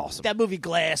movie, that's awesome. that movie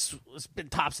Glass, has been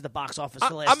tops of the box office for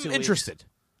the last 2 I'm weeks. interested.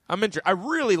 I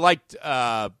really liked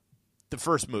the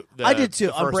first movie. I did too.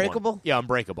 the first one. Unbreakable? Yeah,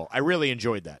 Unbreakable. I really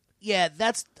enjoyed that. Yeah,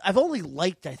 I've only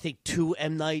liked I think 2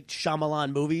 M. Night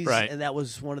Shyamalan movies, Right. and that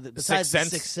was one of the Sixth besides The Sense?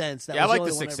 Sixth Sense. That Yeah, I was like the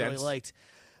The only one Sixth I really Sense. liked.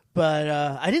 But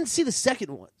I didn't see the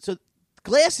second one. So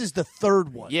Glass is the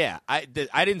third one. Yeah, I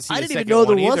didn't see. I the didn't even second know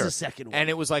there one was either. a second one. and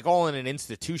it was like all in an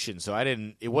institution, so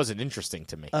it wasn't interesting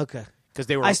to me Okay. because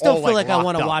they were. I still all, feel like I locked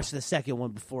want to up. watch the second one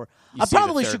before. You I see the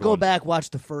probably third should go one. back watch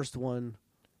the first one.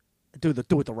 Do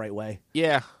it the right way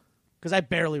Yeah, because I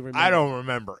barely remember. I don't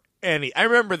remember any. I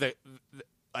remember the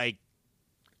like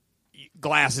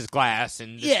glass is glass,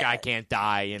 and this Yeah. guy can't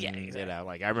die, and Yeah, exactly. you know,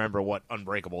 like I remember what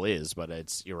Unbreakable is, but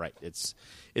you're right, it's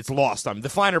lost on me. The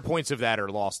finer points of that are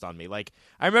lost on me. Like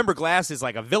I remember Glass is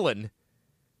like a villain,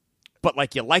 but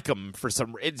like you like him for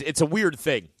some. It's a weird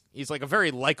thing. He's like a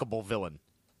very likable villain.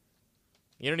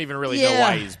 You don't even really know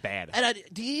why he's bad. And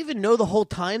do you even know the whole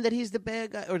time that he's the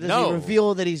bad guy, or does No. he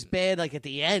reveal that he's bad like at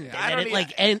the end? And I then don't it, even-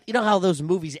 like end. You know how those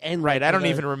movies end, Right, like, I don't with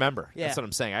even remember. Yeah. That's what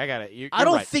I'm saying. I got it. I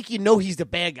don't right. think you know he's the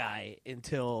bad guy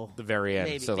until The very end.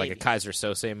 Maybe, so like a maybe. Kaiser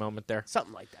Sose moment there.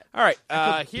 something like that. All right,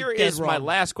 could be here dead is my wrong.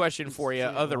 last question for you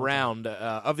It's of the wrong. round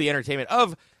of the entertainment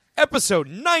of episode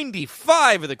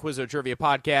 95 of the Quizzo Trivia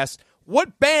Podcast.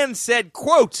 What band said,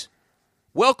 quote,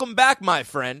 "Welcome back, my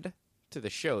friend, to the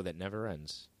show that never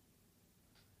ends"?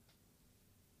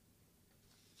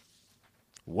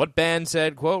 What band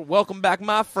said, quote, "Welcome back,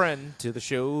 my friend, to the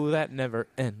show that never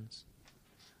ends"?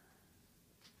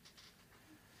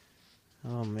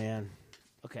 Oh man.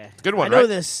 Okay. Good one, I know right?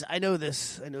 this. I know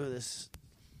this.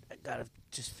 I gotta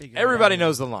just figure. Everybody it out.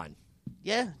 knows the line.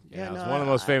 Yeah. Yeah, no, it's one of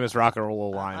the most famous rock and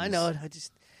roll lines. I know it. I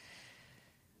just.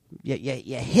 Yeah.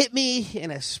 Hit me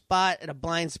in a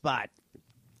blind spot.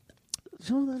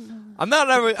 I'm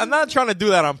not trying to do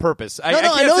that on purpose. I I can't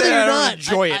know say that you're I don't not.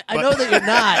 enjoy it. I but- know that you're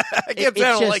not. I can't say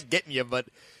I don't like getting you, but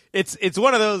it's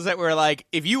one of those that were like,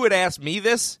 if you would ask me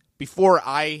this before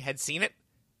I had seen it,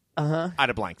 I'd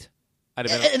have blanked. I'd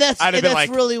have been. And that's I'd have been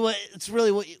like, really what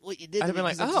you did. I'd have been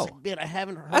like, because I'm just oh. man, I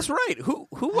haven't heard. that's right. Who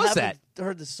I was that? haven't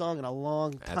heard the song in a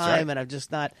long time, right. and I've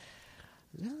just not.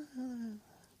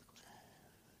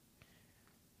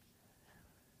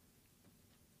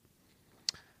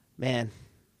 Man,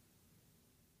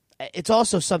 it's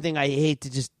also something I hate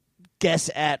to just guess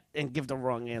at and give the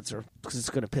wrong answer because it's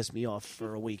going to piss me off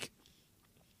for a week.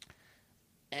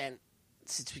 And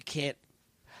since we can't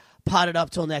pot it up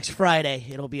till next Friday,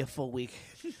 it'll be a full week.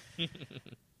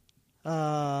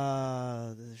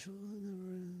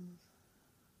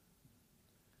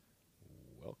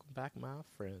 Welcome back, my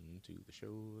friend, to the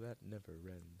show that never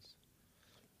ends.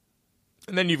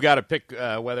 And then you've got to pick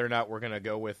whether or not we're going to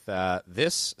go with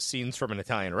this, Scenes from an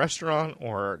Italian Restaurant,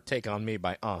 or Take On Me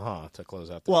by to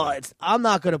close out the Well, show. I'm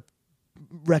not going to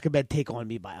recommend Take On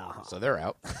Me by Aha. So they're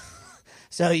out.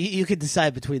 So you can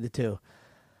decide between the two.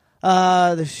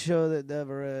 The show that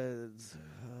never ends.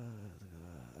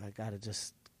 I gotta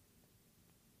just.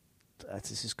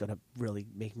 This is gonna really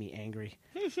make me angry.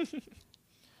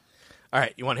 All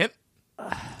right, you want a hint?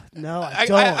 No, I I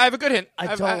don't. I have a good hint. I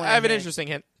I don't want I have a an hint. interesting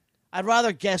hint. I'd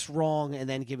rather guess wrong and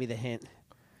then give me the hint.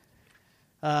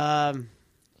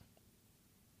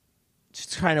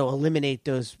 Just trying to eliminate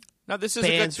those. No, this is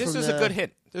Bands a from good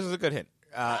hint. This is a good hint.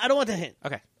 I don't want the hint.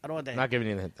 Okay, I don't want the I'm hint. not giving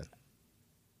you the hint then.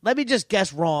 Let me just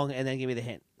guess wrong and then give me the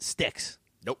hint. Sticks.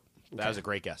 Nope, that was a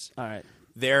great guess. All right.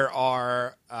 There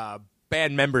are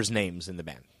band members' names in the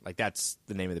band. Like that's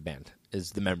the name of the band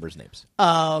is the members' names.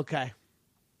 Oh, okay.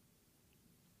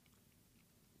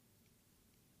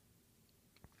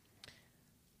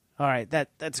 All right,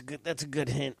 that's a good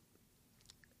hint.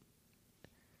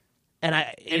 And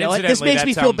you know what? This incidentally, makes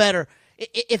me that's feel better.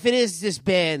 If it is this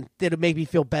band, it'll make me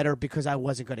feel better because I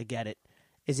wasn't going to get it.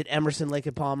 Is it Emerson, Lake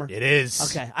and Palmer? It is.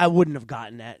 Okay, I wouldn't have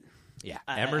gotten that. Yeah,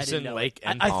 I Emerson, didn't know Lake, it.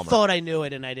 and I Palmer. thought I knew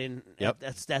it, and I didn't. Yep.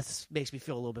 That's makes me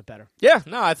feel a little bit better. Yeah,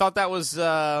 no, I thought that was...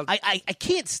 I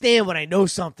can't stand when I know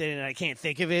something and I can't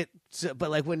think of it. So, but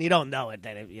like when you don't know it,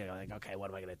 then you're like, okay,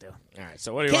 what am I going to do? All right,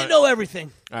 so what do you Can't want? know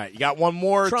everything. All right, you got one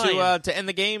more Trying. to end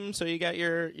the game, so you got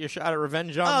your shot at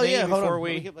revenge on me Hold before on. we...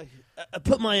 Let me get I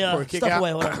put my before we kick stuff out.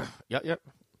 away. Hold on. Yep.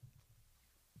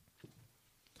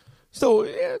 So,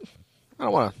 yeah, I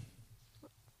don't want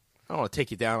to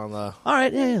take you down on the... All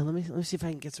right, yeah. Let me see if I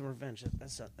can get some revenge. That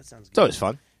sounds good. It's always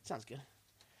fun. Sounds good.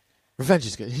 Revenge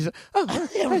is good. He's like,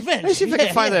 Yeah, revenge. Let's see if I can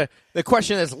Yeah, find yeah. the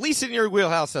question that's least in your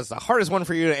wheelhouse. That's the hardest one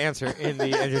for you to answer in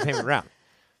the entertainment round.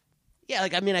 Yeah,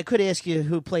 like I mean, I could ask you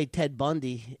who played Ted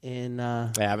Bundy in.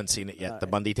 I haven't seen it yet. The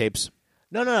Bundy tapes.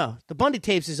 No. The Bundy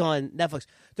tapes is on Netflix.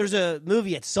 There's a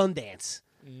movie at Sundance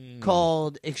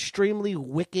called Extremely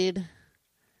Wicked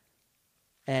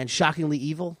and Shockingly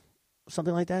Evil,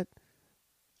 something like that.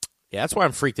 Yeah, that's why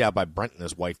I'm freaked out by Brent and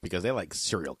his wife, because they like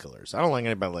serial killers. I don't like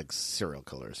anybody like serial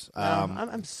killers.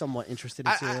 I'm somewhat interested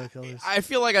in serial killers. I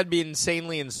feel like I'd be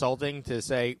insanely insulting to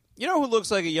say, you know who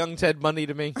looks like a young Ted Bundy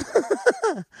to me?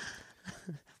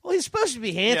 Well, he's supposed to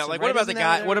be handsome. Yeah, like right? what about Isn't the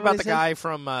that guy? What about the everybody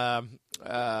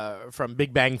guy from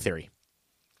Big Bang Theory?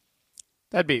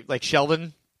 That'd be like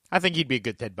Sheldon. I think he'd be a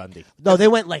good Ted Bundy. said? No, they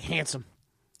went like handsome.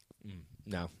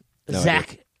 No, Zach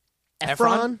idea.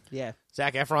 Efron? Yeah.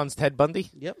 Zac Efron's Ted Bundy.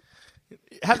 Yep.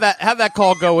 Have that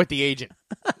call go with the agent.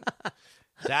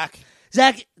 Zach,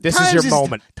 this is times your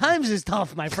moment. Times is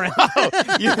tough, my friend.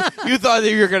 you thought that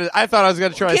you were gonna. I thought I was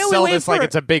gonna try to Can't we sell wait this like for-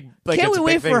 it's a big. Like Can't it's we a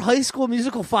big wait thing. for High School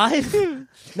Musical 5?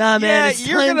 Nah, man. Yeah, it's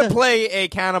you're time gonna to- play a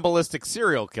cannibalistic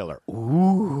serial killer.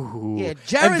 Ooh. Yeah,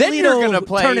 Jared and then Leto, you're gonna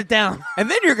play. turn it down. And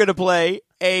then you're gonna play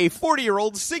a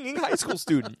 40-year-old singing high school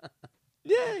student.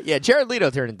 Yeah. Jared Leto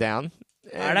turned it down.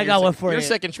 All right, I got one for your you.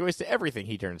 second choice to everything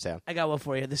he turns down. I got one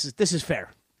for you. This is fair.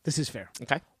 This is fair.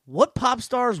 Okay. What pop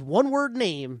star's one-word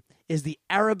name is the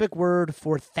Arabic word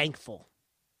for thankful?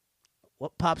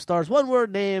 What pop star's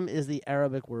one-word name is the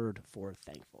Arabic word for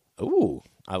thankful? Ooh,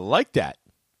 I like that.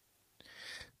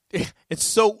 It's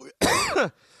so.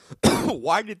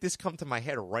 Why did this come to my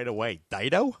head right away?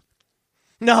 Dido?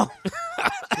 No.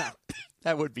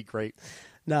 That would be great.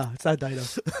 No, it's not Dido.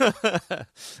 That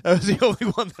was the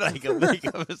only one that I could think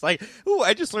of. It's like, ooh,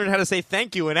 I just learned how to say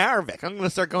thank you in Arabic. I'm going to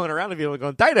start going around and people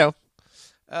going, Dido.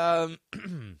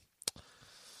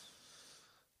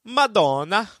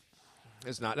 Madonna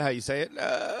is not how you say it.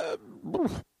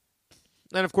 And,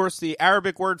 of course, the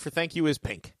Arabic word for thank you is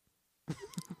pink.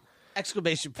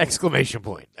 Exclamation point. Exclamation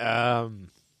point.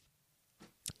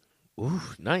 Ooh,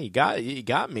 no, you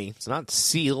got me. It's not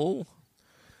seal.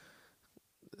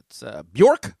 It's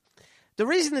Bjork. The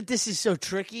reason that this is so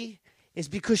tricky is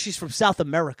because she's from South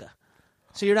America.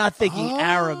 So you're not thinking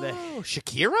Arabic.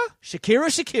 Shakira?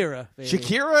 Shakira. Baby.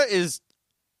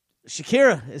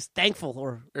 Shakira is thankful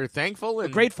or Thankful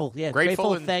and grateful. Yeah,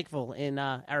 grateful and thankful in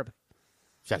Arabic.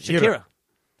 Shakira.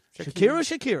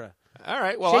 Shakira. All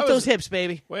right. Well, Shake those hips,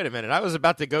 baby. Wait a minute. I was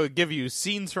about to go give you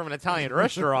scenes from an Italian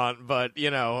restaurant, but,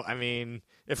 I mean,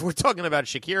 if we're talking about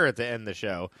Shakira to end the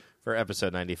show for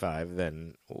episode 95,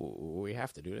 then we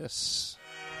have to do this.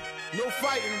 No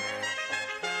fighting.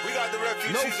 We got the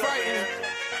refugees. No fighting.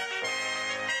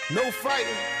 No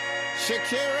fighting.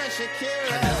 Shakira.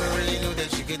 I never really knew that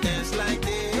she could dance like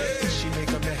this. She make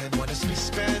a man wanna speak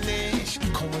Spanish.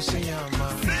 Como se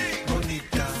llama?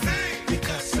 Bonita.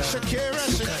 Shakira.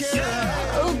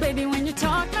 Oh, baby, when you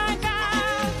talk like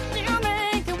that, you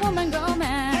make a woman go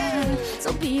mad.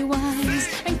 So be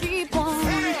wise and keep on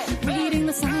reading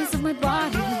the signs of my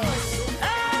body.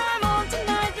 I'm on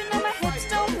tonight, my hips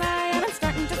don't lie, and I'm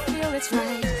starting to feel it's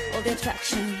right. All the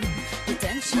attraction, the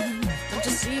tension. Don't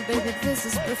you see, baby, this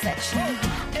is perfection.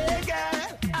 Hey,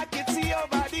 girl, I can see your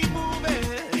body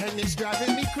moving, and it's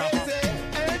driving me crazy.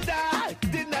 And I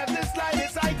didn't have the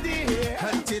slightest idea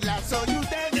until I saw you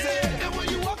dancing. And when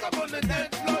you walk up on the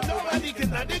dance floor, nobody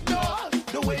can ignore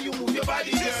the way you move your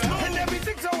body, girl. And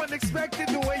everything's so unexpected,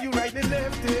 the way you right and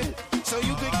left it. So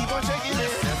you could keep on shaking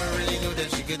it. Never really knew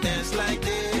that she could dance like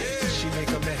this. She make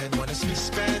a man wanna speak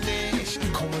Spanish.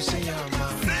 Como se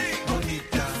llama?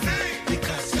 Bonita.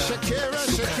 Shakira.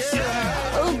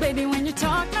 Oh, baby, when you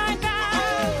talk like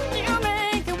that, you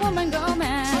make a woman go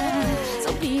mad.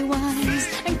 So be wise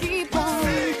and keep on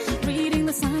reading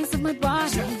the signs of my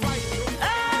body.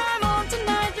 I'm on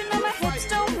tonight, my hips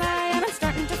don't lie, and I'm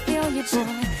starting to feel you, boy.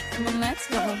 Come on, let's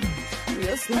go,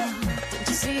 real slow. Don't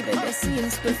you see, baby, I see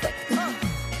it's perfect.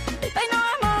 Babe, I know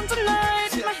I'm on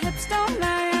tonight, my hips don't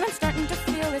lie, and I'm starting to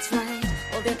feel it's right.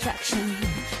 All the attraction,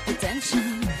 the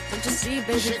tension. Don't Can't you see,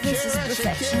 baby, this is Shakira,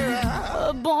 perfection. Shakira.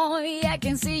 Oh boy, I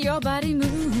can see your body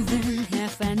moving,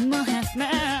 half animal, half man.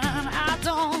 I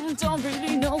don't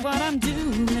really know what I'm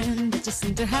doing, but you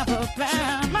seem to have a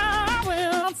plan. My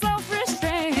will,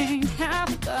 self-restraint,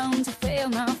 have come to fail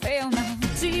now.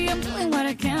 See, I'm doing what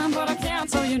I can, but I can't,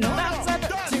 so you know that's a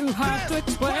bit too hard to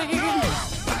explain.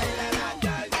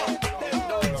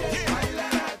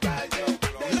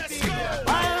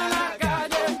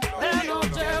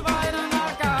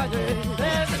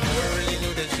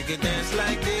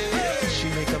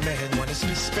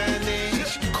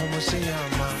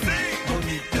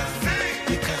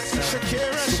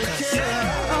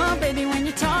 Oh, baby, when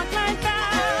you talk like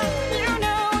that, you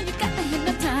know you got me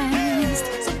hypnotized.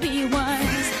 So be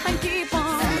wise and keep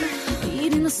on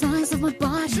beating the size of my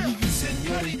body.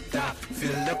 Señorita,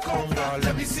 feel the conga.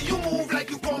 Let me see you move like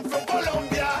you come from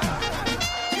Colombia.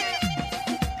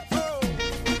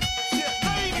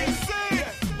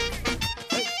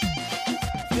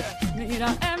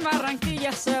 Mira, en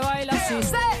Barranquilla se baila así.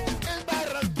 ¡Sí! En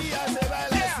Barranquilla se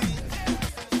baila así.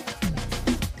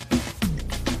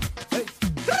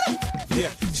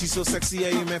 Yeah, she's so sexy, I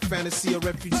am in fantasy. A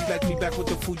refugee like me back with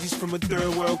the Fugees from a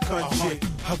third world country.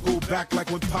 I go back like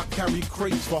when Pac carried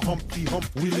crates for Humpty Hump.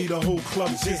 We lead a whole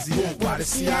club dizzy. Why the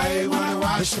CIA wanna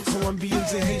watch us?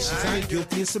 Colombians and Haitians, I ain't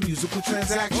guilty, it's a musical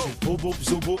transaction. Boop, boop,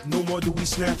 zoop, boop, no more do we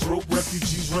snatch rope.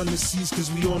 Refugees run the seas cause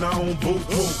we own our own boat.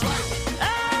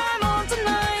 I'm on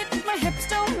tonight, my hips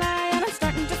don't lie, and I'm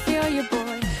starting to feel you,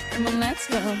 boy. Come on, let's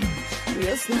go,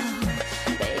 real slow.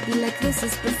 Baby, like this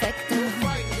is perfecto.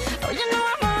 Oh, you know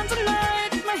I'm on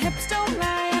tonight, my hips don't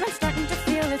lie, and I'm starting to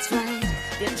feel it's right.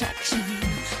 The attraction,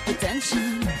 the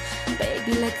tension,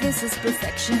 baby, like this is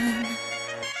perfection.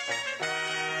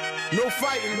 No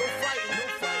fighting, no fighting, no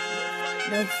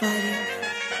fighting. No fighting.